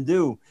you can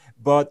do.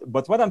 But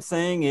what I'm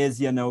saying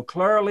is,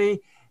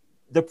 clearly,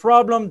 the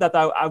problem that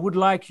I would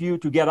like you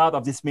to get out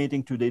of this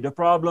meeting today, the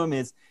problem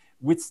is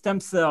with stem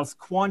cells,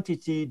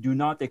 quantity do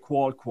not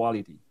equal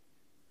quality.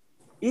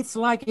 It's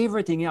like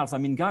everything else. I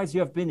mean, guys, you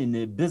have been in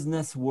the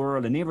business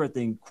world and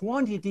everything.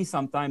 Quantity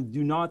sometimes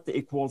do not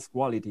equals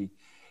quality.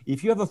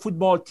 If you have a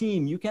football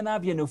team, you can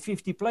have,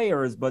 50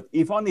 players, but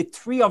if only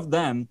 3 of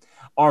them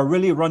are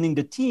really running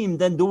the team,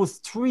 then those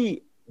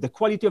 3, the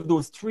quality of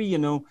those 3,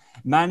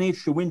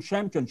 manage to win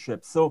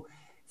championships. So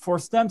for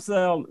stem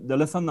cell, the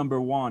lesson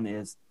number 1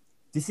 is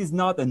this is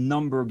not a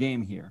number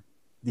game here.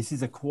 This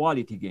is a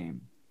quality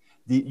game.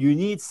 You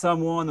need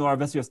someone who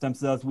harvests your stem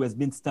cells who has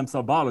been stem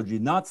cell biology,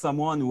 not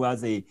someone who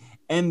has a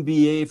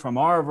MBA from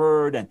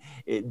Harvard and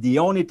the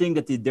only thing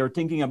that they're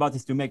thinking about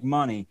is to make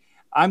money.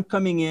 I'm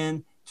coming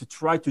in to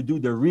try to do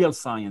the real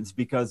science,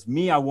 because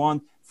I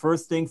want,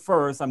 first thing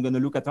first, I'm going to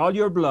look at all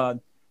your blood.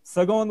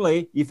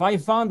 Secondly, if I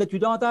found that you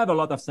don't have a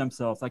lot of stem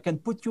cells, I can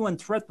put you on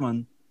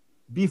treatment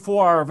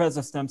before I harvest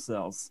the stem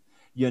cells,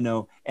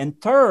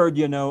 And third,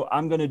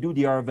 I'm going to do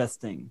the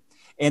harvesting.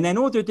 And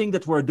another thing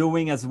that we're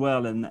doing as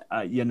well, and,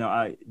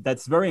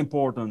 that's very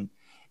important,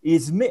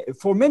 is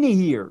for many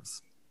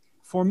years,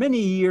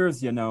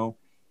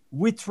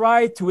 we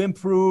try to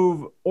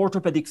improve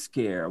orthopedic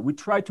care. We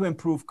try to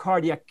improve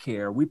cardiac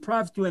care. We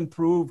try to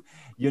improve,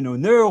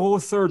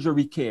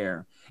 neurosurgery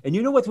care. And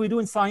you know what we do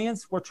in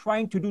science? We're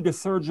trying to do the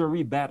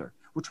surgery better.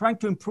 We're trying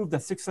to improve the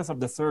success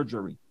of the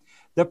surgery.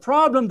 The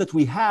problem that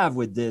we have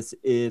with this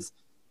is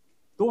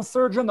those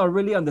surgeons are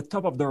really on the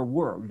top of their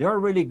world. They're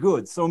really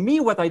good. So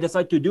what I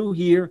decide to do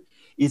here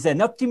is an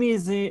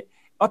optimization,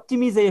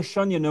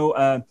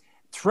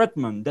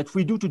 treatment that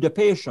we do to the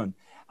patient.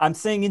 I'm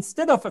saying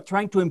instead of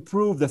trying to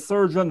improve the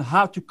surgeon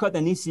how to cut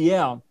an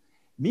ACL,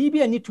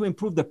 maybe I need to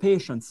improve the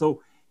patient.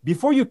 So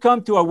before you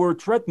come to our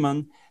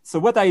treatment, so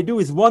what I do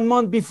is 1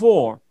 month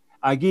before,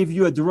 I give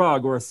you a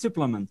drug or a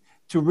supplement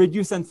to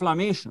reduce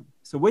inflammation.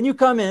 So when you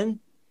come in,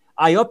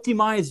 I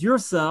optimize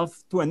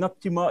yourself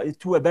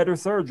to a better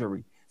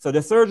surgery. So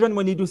the surgeon,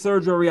 when he do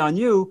surgery on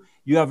you,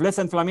 you have less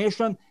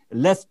inflammation,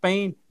 less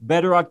pain,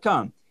 better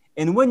outcome.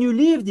 And when you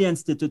leave the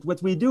institute,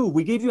 what we do,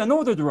 we give you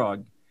another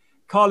drug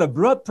called a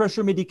blood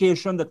pressure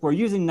medication that we're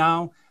using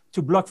now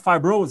to block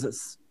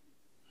fibrosis.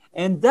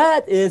 And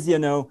that is,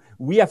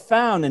 we have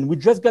found, and we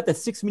just got a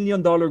 $6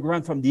 million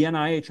grant from the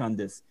NIH on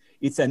this.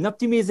 It's an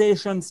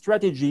optimization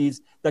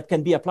strategies that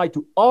can be applied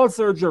to all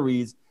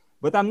surgeries,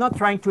 but I'm not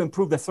trying to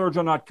improve the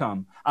surgeon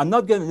outcome. I'm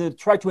not going to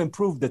try to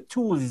improve the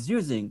tools he's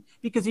using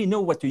because he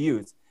knows what to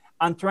use.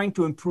 I'm trying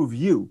to improve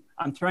you.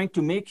 I'm trying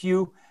to make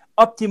you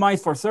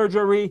optimize for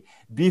surgery,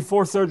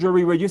 before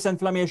surgery, reduce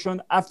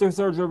inflammation, after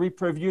surgery,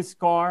 preview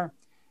scar.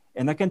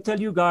 And I can tell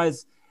you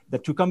guys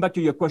that, to come back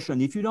to your question,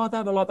 if you don't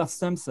have a lot of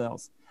stem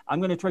cells, I'm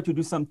going to try to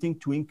do something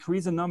to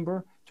increase the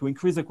number, to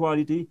increase the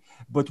quality.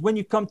 But when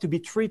you come to be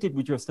treated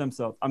with your stem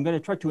cells, I'm going to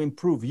try to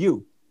improve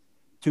you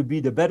to be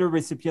the better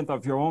recipient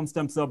of your own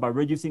stem cell by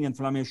reducing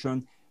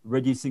inflammation,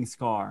 reducing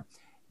scar.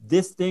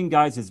 This thing,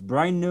 guys, is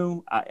brand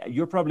new.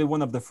 You're probably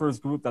one of the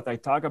first group that I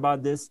talk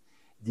about this,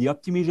 the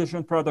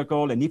optimization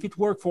protocol. And if it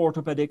worked for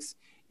orthopedics,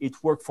 it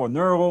worked for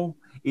neuro,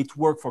 it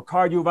worked for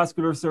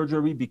cardiovascular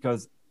surgery,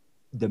 because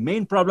the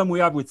main problem we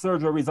have with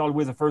surgery is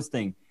always the first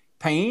thing: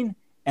 pain,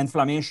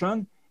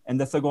 inflammation, and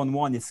the second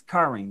one is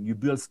scarring. You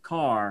build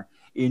scar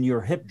in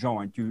your hip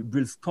joint, you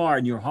build scar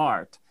in your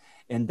heart,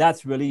 and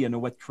that's really,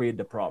 what created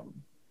the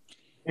problem.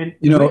 And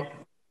go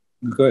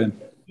ahead.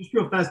 Just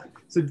real fast.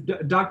 So,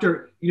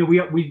 Doctor,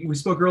 we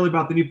spoke earlier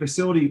about the new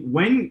facility.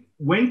 When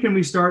can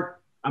we start?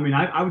 I mean,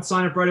 I would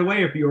sign up right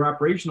away if you were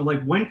operational.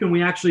 Like, when can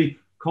we actually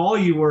call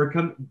you or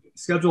come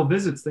schedule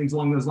visits, things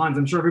along those lines?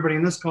 I'm sure everybody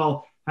in this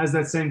call has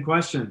that same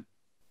question.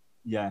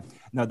 Yeah,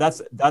 no,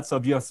 that's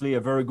obviously a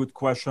very good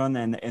question.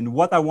 And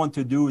what I want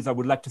to do is I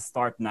would like to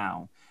start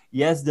now.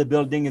 Yes, the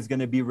building is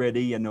going to be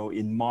ready,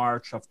 in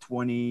March of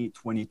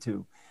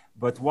 2022.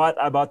 But what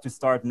about to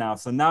start now?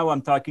 So now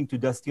I'm talking to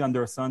Dusty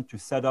Anderson to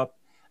set up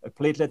a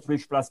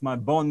platelet-rich plasma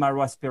bone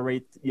marrow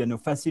aspirate,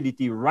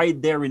 facility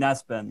right there in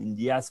Aspen, in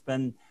the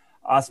Aspen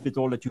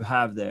hospital that you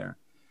have there.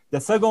 The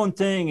second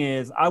thing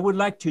is I would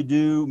like to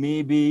go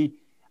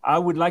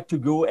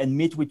and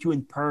meet with you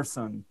in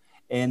person.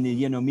 And,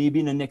 maybe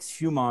in the next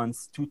few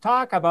months to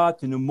talk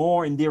about,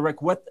 more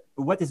indirect, what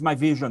is my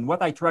vision,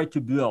 what I try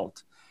to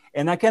build.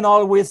 And I can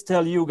always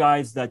tell you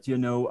guys that,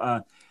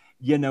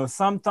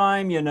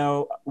 sometime,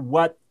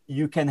 what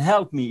you can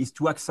help me is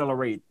to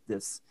accelerate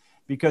this.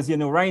 Because,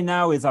 right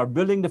now is our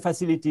building the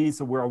facility,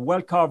 so we're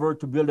well covered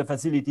to build a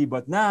facility.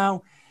 But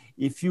now,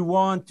 if you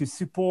want to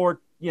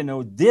support,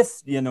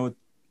 this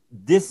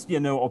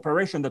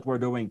operation that we're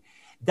doing,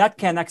 that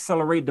can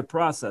accelerate the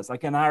process. I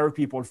can hire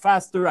people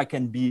faster. I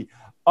can be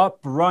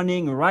up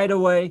running right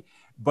away.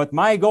 But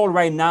my goal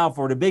right now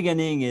for the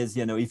beginning is,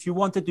 if you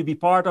wanted to be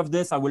part of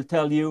this, I will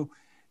tell you,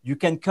 you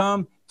can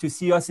come to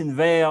see us in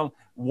Vail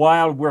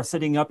while we're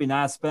setting up in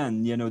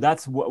Aspen.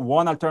 That's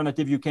one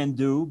alternative you can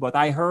do. But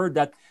I heard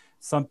that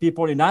some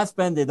people in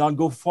Aspen, they don't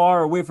go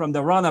far away from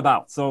the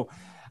runabout. So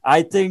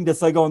I think the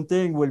second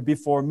thing will be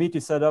for me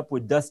to set up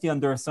with Dusty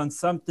Anderson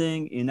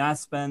something in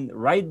Aspen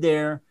right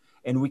there,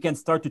 and we can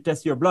start to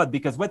test your blood.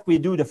 Because what we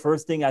do, the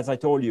first thing, as I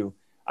told you,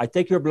 I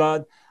take your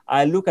blood,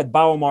 I look at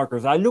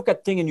biomarkers, I look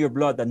at things in your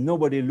blood that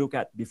nobody looked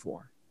at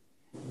before.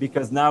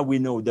 Because now we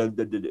know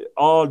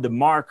all the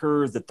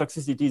markers, the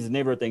toxicities and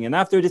everything. And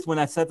after this, when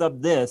I set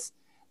up this,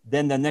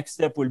 then the next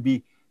step will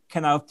be,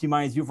 can I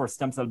optimize you for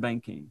stem cell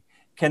banking?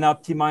 Can I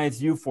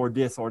optimize you for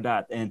this or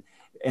that? And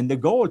the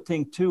goal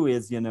thing too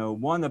is,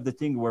 one of the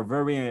things we're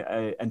very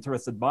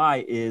interested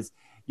by is,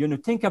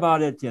 think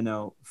about it,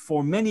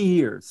 for many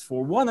years,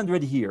 for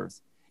 100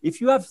 years, if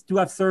you have to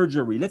have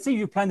surgery, let's say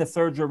you plan a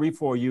surgery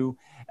for you,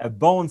 a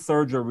bone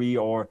surgery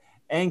or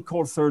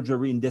ankle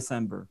surgery in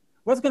December.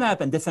 What's going to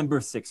happen December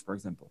 6th, for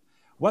example?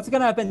 What's going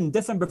to happen in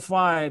December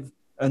 5?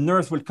 A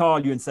nurse will call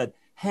you and said,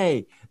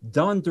 hey,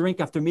 don't drink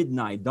after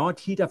midnight,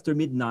 don't eat after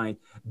midnight,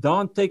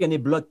 don't take any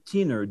blood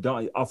thinner.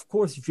 Of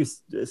course, if you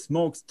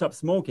smoke, stop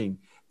smoking.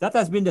 That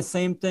has been the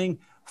same thing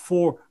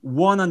for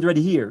 100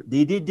 years.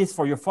 They did this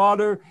for your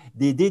father,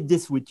 they did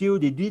this with you,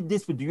 they did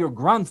this with your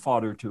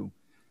grandfather too.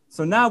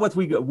 So now what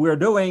we're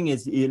doing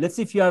is, let's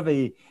say if you have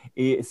a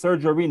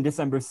surgery in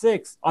December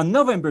 6th, on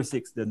November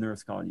 6th, the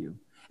nurse called you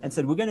and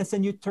said, we're going to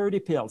send you 30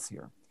 pills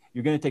here.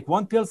 You're going to take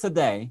 1 pill a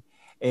day.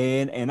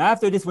 And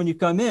after this, when you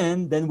come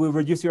in, then we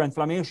reduce your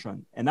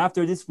inflammation. And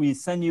after this, we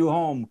send you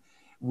home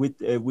with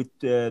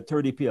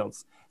 30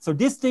 pills. So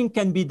this thing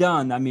can be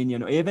done. I mean, you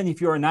know, even if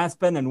you're in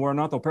Aspen and we're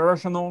not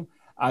operational,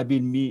 I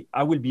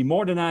will be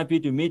more than happy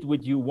to meet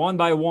with you one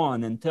by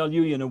one and tell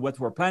you, you know,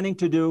 what we're planning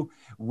to do,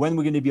 when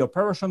we're going to be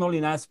operational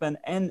in Aspen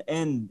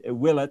and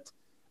Willett,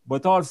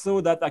 but also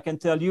that I can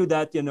tell you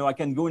that, you know, I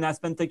can go in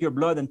Aspen, take your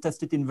blood and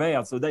test it in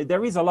Vail. So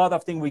there is a lot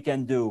of things we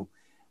can do.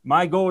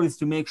 My goal is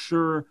to make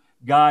sure,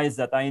 guys,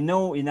 that I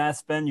know in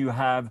Aspen you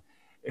have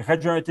a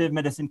regenerative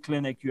medicine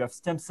clinic, you have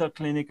stem cell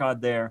clinic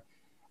out there.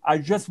 I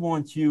just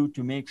want you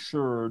to make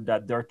sure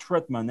that their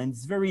treatment, and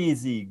it's very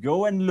easy,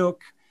 go and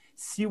look,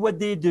 see what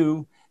they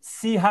do,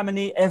 see how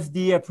many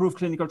FDA approved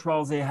clinical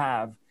trials they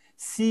have,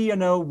 see, you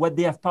know, what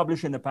they have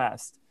published in the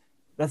past.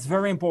 That's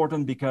very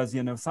important because,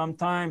 you know,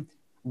 sometimes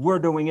we're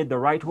doing it the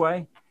right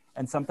way.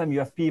 And sometimes you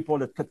have people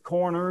that cut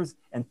corners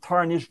and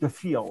tarnish the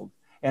field.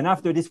 And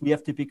after this, we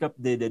have to pick up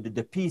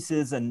the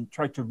pieces and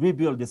try to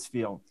rebuild this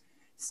field.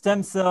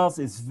 Stem cells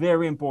is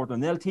very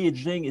important.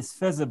 LT-aging is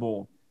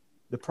feasible.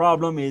 The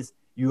problem is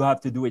you have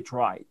to do it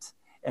right.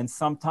 And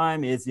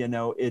sometimes is, you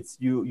know, it's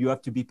you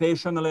have to be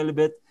patient a little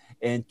bit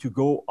and to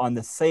go on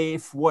the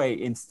safe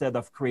way instead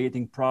of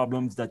creating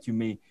problems that you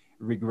may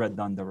regret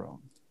down the road.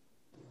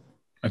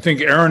 I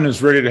think Aaron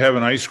is ready to have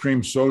an ice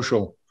cream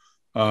social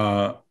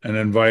and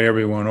invite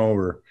everyone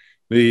over.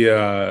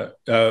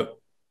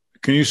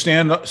 Can you stay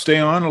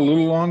on a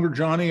little longer,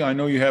 Johnny? I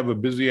know you have a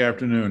busy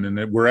afternoon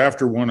and we're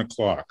after 1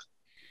 o'clock.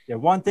 Yeah,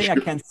 one thing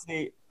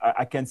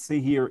I can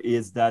see here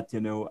is that,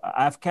 you know,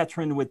 I have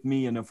Catherine with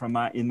me, you know,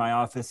 in my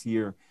office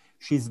here.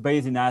 She's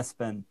based in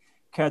Aspen.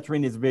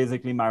 Catherine is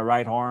basically my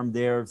right arm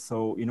there.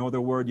 So in other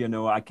words, you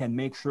know, I can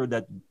make sure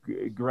that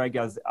Greg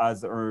has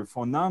her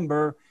phone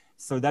number.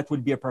 So that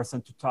would be a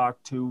person to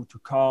talk to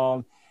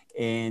call,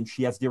 and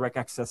she has direct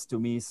access to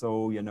me.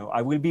 So, you know,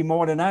 I will be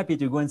more than happy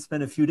to go and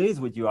spend a few days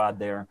with you out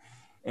there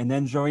and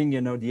enjoying,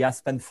 you know, the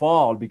Aspen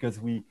fall, because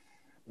we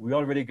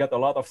already got a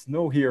lot of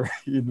snow here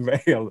in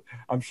Vail.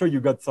 I'm sure you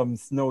got some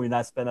snow in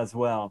Aspen as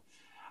well.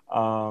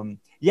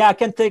 Yeah, I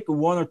can take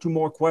 1 or 2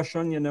 more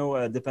questions, you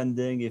know,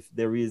 depending if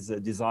there is a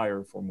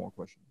desire for more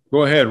questions.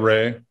 Go ahead,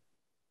 Ray.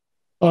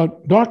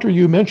 Doctor,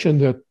 you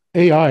mentioned that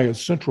AI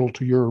is central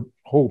to your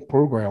whole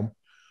program.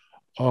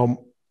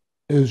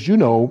 As you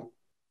know,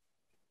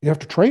 you have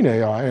to train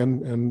AI,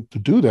 and to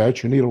do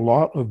that, you need a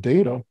lot of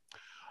data.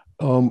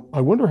 I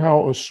wonder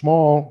how a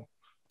small,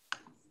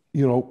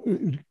 you know,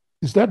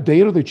 is that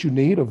data that you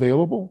need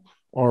available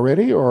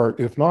already? Or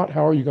if not,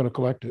 how are you going to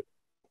collect it?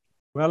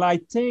 Well, I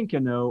think, you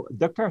know,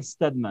 Dr.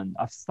 Steadman,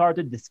 I've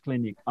started this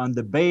clinic on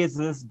the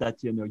basis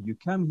that, you know, you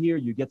come here,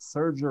 you get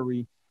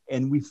surgery,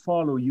 and we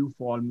follow you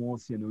for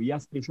almost, you know, he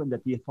has patients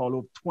that we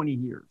follow 20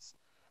 years.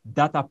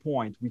 Data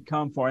point, we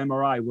come for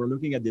MRI, we're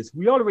looking at this.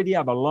 We already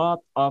have a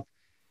lot of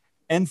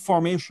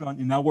information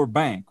in our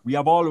bank. We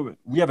have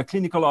a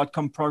clinical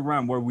outcome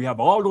program where we have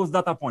all those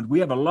data points.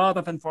 We have a lot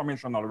of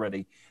information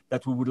already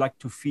that we would like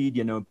to feed,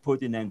 you know,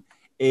 put in an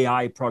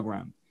AI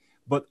program.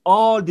 But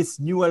all this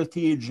new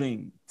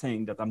LT-aging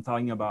thing that I'm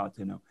talking about,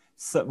 you know,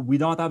 so we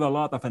don't have a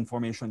lot of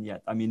information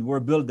yet. I mean, we're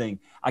building.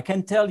 I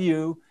can tell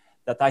you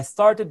that I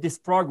started this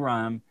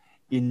program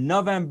in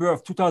November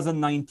of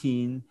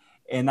 2019,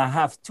 and I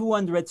have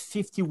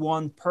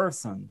 251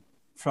 persons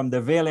from the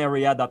Vail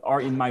area that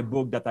are in my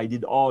book, that I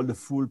did all the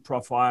full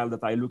profile,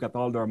 that I look at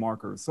all their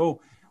markers. So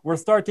we're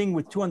starting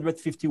with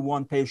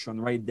 251 patients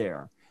right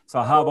there. So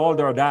I have all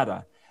their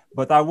data.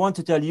 But I want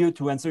to tell you,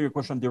 to answer your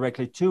question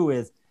directly too,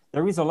 is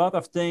there is a lot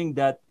of things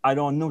that I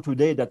don't know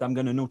today that I'm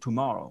going to know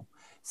tomorrow.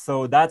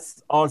 So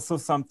that's also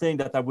something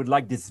that I would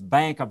like this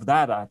bank of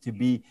data to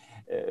be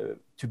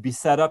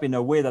set up in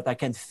a way that I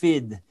can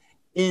feed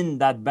in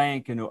that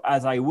bank, you know,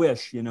 as I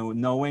wish, you know,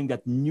 knowing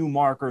that new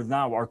markers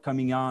now are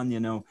coming on, you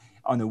know,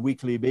 on a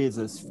weekly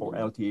basis for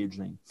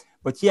LT-aging.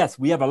 But yes,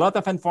 we have a lot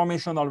of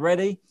information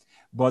already,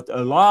 but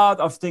a lot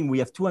of things. We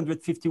have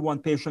 251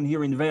 patients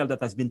here in Vail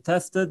that has been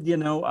tested, you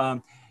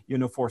know,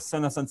 for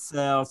senescent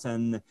cells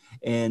and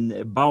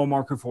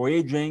biomarker for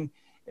aging,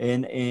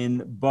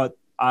 but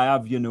I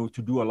have, you know,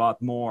 to do a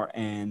lot more,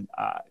 and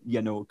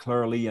you know,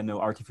 clearly, you know,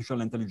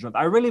 artificial intelligence.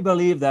 I really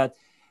believe that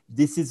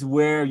this is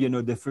where, you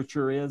know, the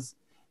future is,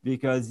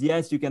 because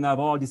yes, you can have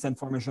all this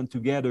information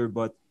together,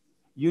 but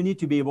you need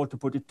to be able to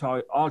put it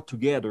all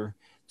together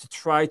to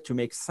try to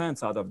make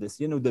sense out of this.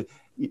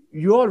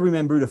 You all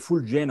remember the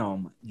full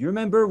genome. You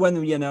remember when,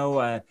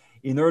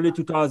 in early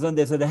 2000,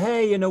 they said,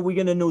 hey, we're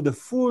going to know the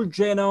full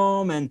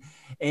genome and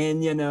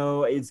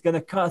it's going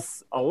to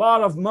cost a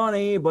lot of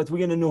money, but we're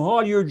going to know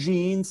all your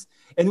genes.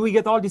 And we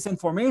get all this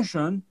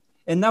information.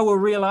 And now we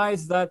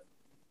realize that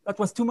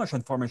was too much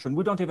information.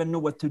 We don't even know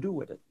what to do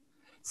with it.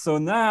 So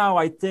now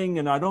I think,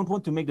 I don't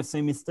want to make the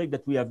same mistake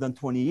that we have done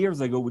 20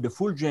 years ago with the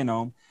full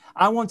genome.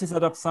 I want to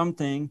set up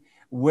something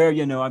where,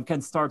 I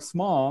can start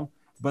small,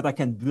 but I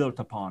can build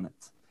upon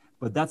it.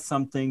 But that's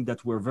something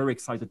that we're very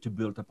excited to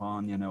build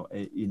upon,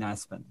 in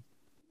Aspen.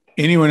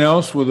 Anyone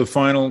else with a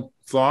final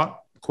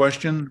thought,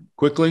 question,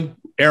 quickly?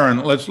 Aaron,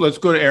 let's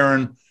go to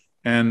Aaron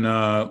and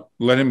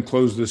let him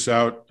close this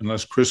out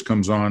unless Chris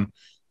comes on,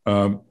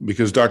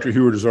 because Dr.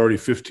 Huard is already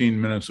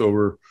 15 minutes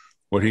over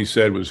what he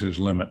said was his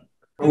limit.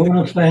 I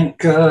want to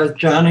thank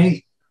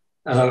Johnny.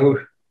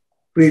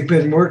 We've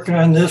been working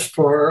on this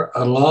for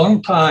a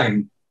long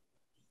time.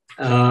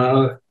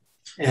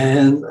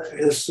 And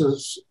this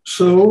is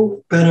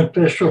so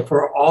beneficial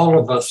for all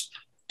of us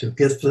to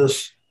get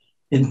this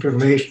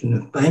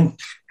information. Thank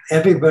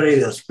everybody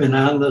that's been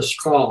on this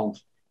call.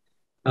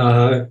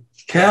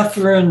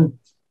 Catherine,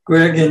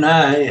 Greg, and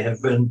I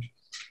have been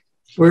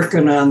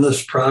working on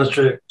this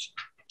project.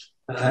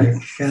 I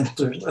can't,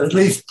 at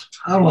least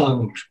how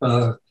long,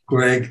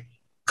 Greg?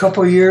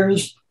 Couple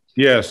years?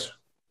 Yes.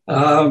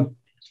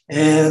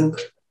 And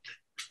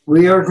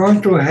we are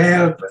going to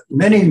have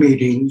many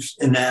meetings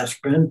in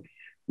Aspen,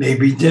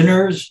 maybe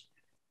dinners.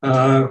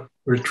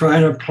 We're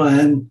trying to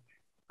plan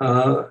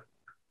a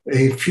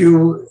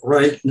few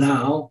right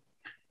now,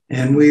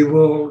 and we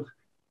will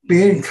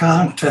be in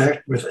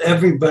contact with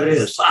everybody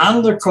that's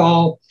on the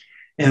call,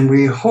 and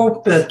we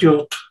hope that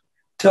you'll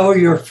tell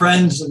your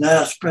friends in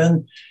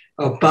Aspen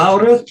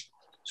about it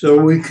so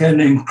we can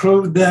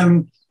include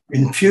them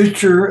in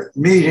future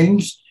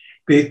meetings,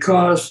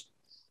 because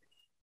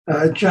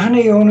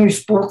Johnny only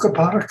spoke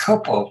about a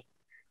couple,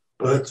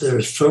 but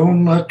there's so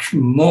much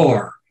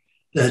more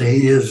that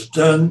he has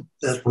done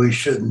that we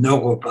should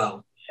know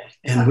about.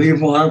 And we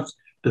want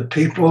the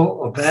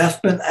people of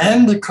Aspen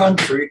and the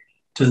country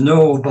to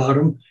know about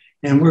them.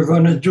 And we're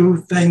going to do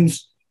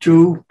things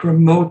to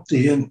promote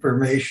the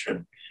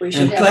information.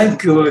 And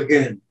thank you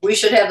again. We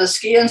should have a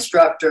ski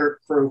instructor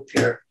group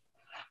here.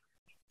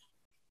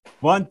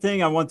 One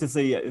thing I want to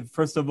say,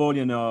 first of all,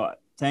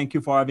 thank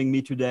you for having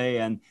me today.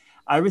 And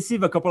I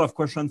received a couple of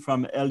questions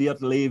from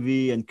Elliot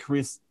Levy and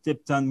Chris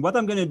Tipton. What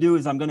I'm going to do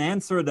is I'm going to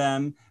answer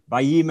them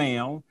by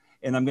email,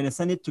 and I'm going to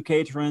send it to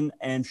Catherine,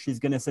 and she's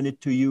going to send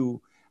it to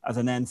you as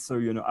an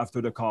answer,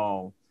 after the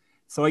call.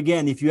 So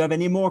again, if you have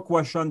any more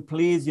questions,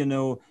 please,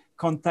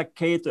 contact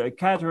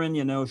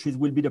Catherine. She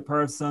will be the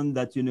person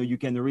that, you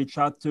can reach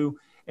out to,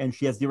 and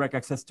she has direct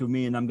access to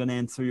me, and I'm going to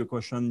answer your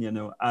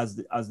question,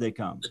 as they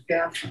come.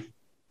 Yeah.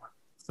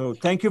 So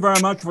thank you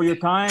very much for your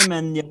time.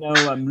 And,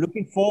 I'm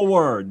looking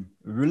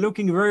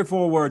very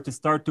forward to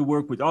start to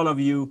work with all of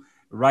you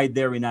right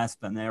there in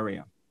Aspen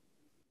area.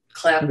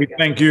 Clap.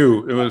 Thank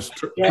you. It was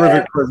a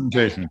terrific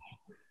presentation.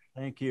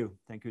 Thank you.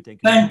 Thank you.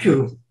 Thank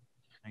you.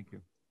 Thank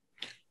you.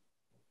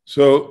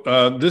 So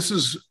this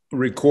is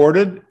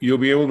recorded. You'll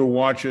be able to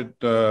watch it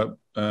in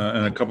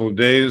a couple of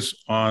days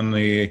on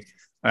the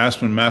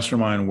Aspen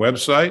Mastermind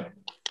website.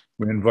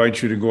 We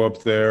invite you to go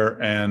up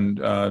there and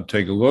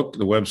take a look.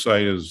 The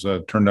website has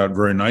turned out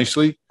very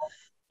nicely.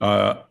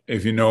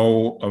 If you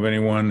know of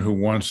anyone who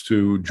wants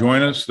to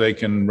join us, they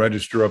can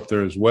register up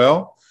there as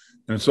well.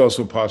 And it's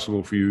also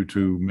possible for you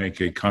to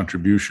make a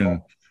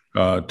contribution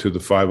to the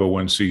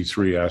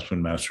 501c3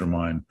 Aspen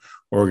Mastermind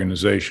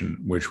organization,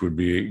 which would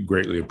be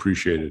greatly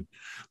appreciated.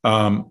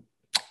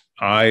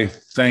 I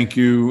thank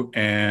you,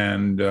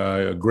 and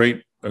a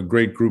great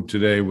group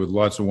today with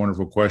lots of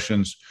wonderful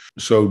questions.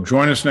 So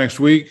join us next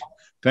week.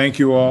 Thank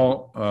you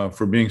all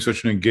for being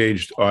such an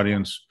engaged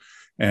audience,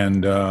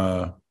 and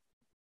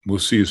we'll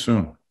see you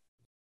soon.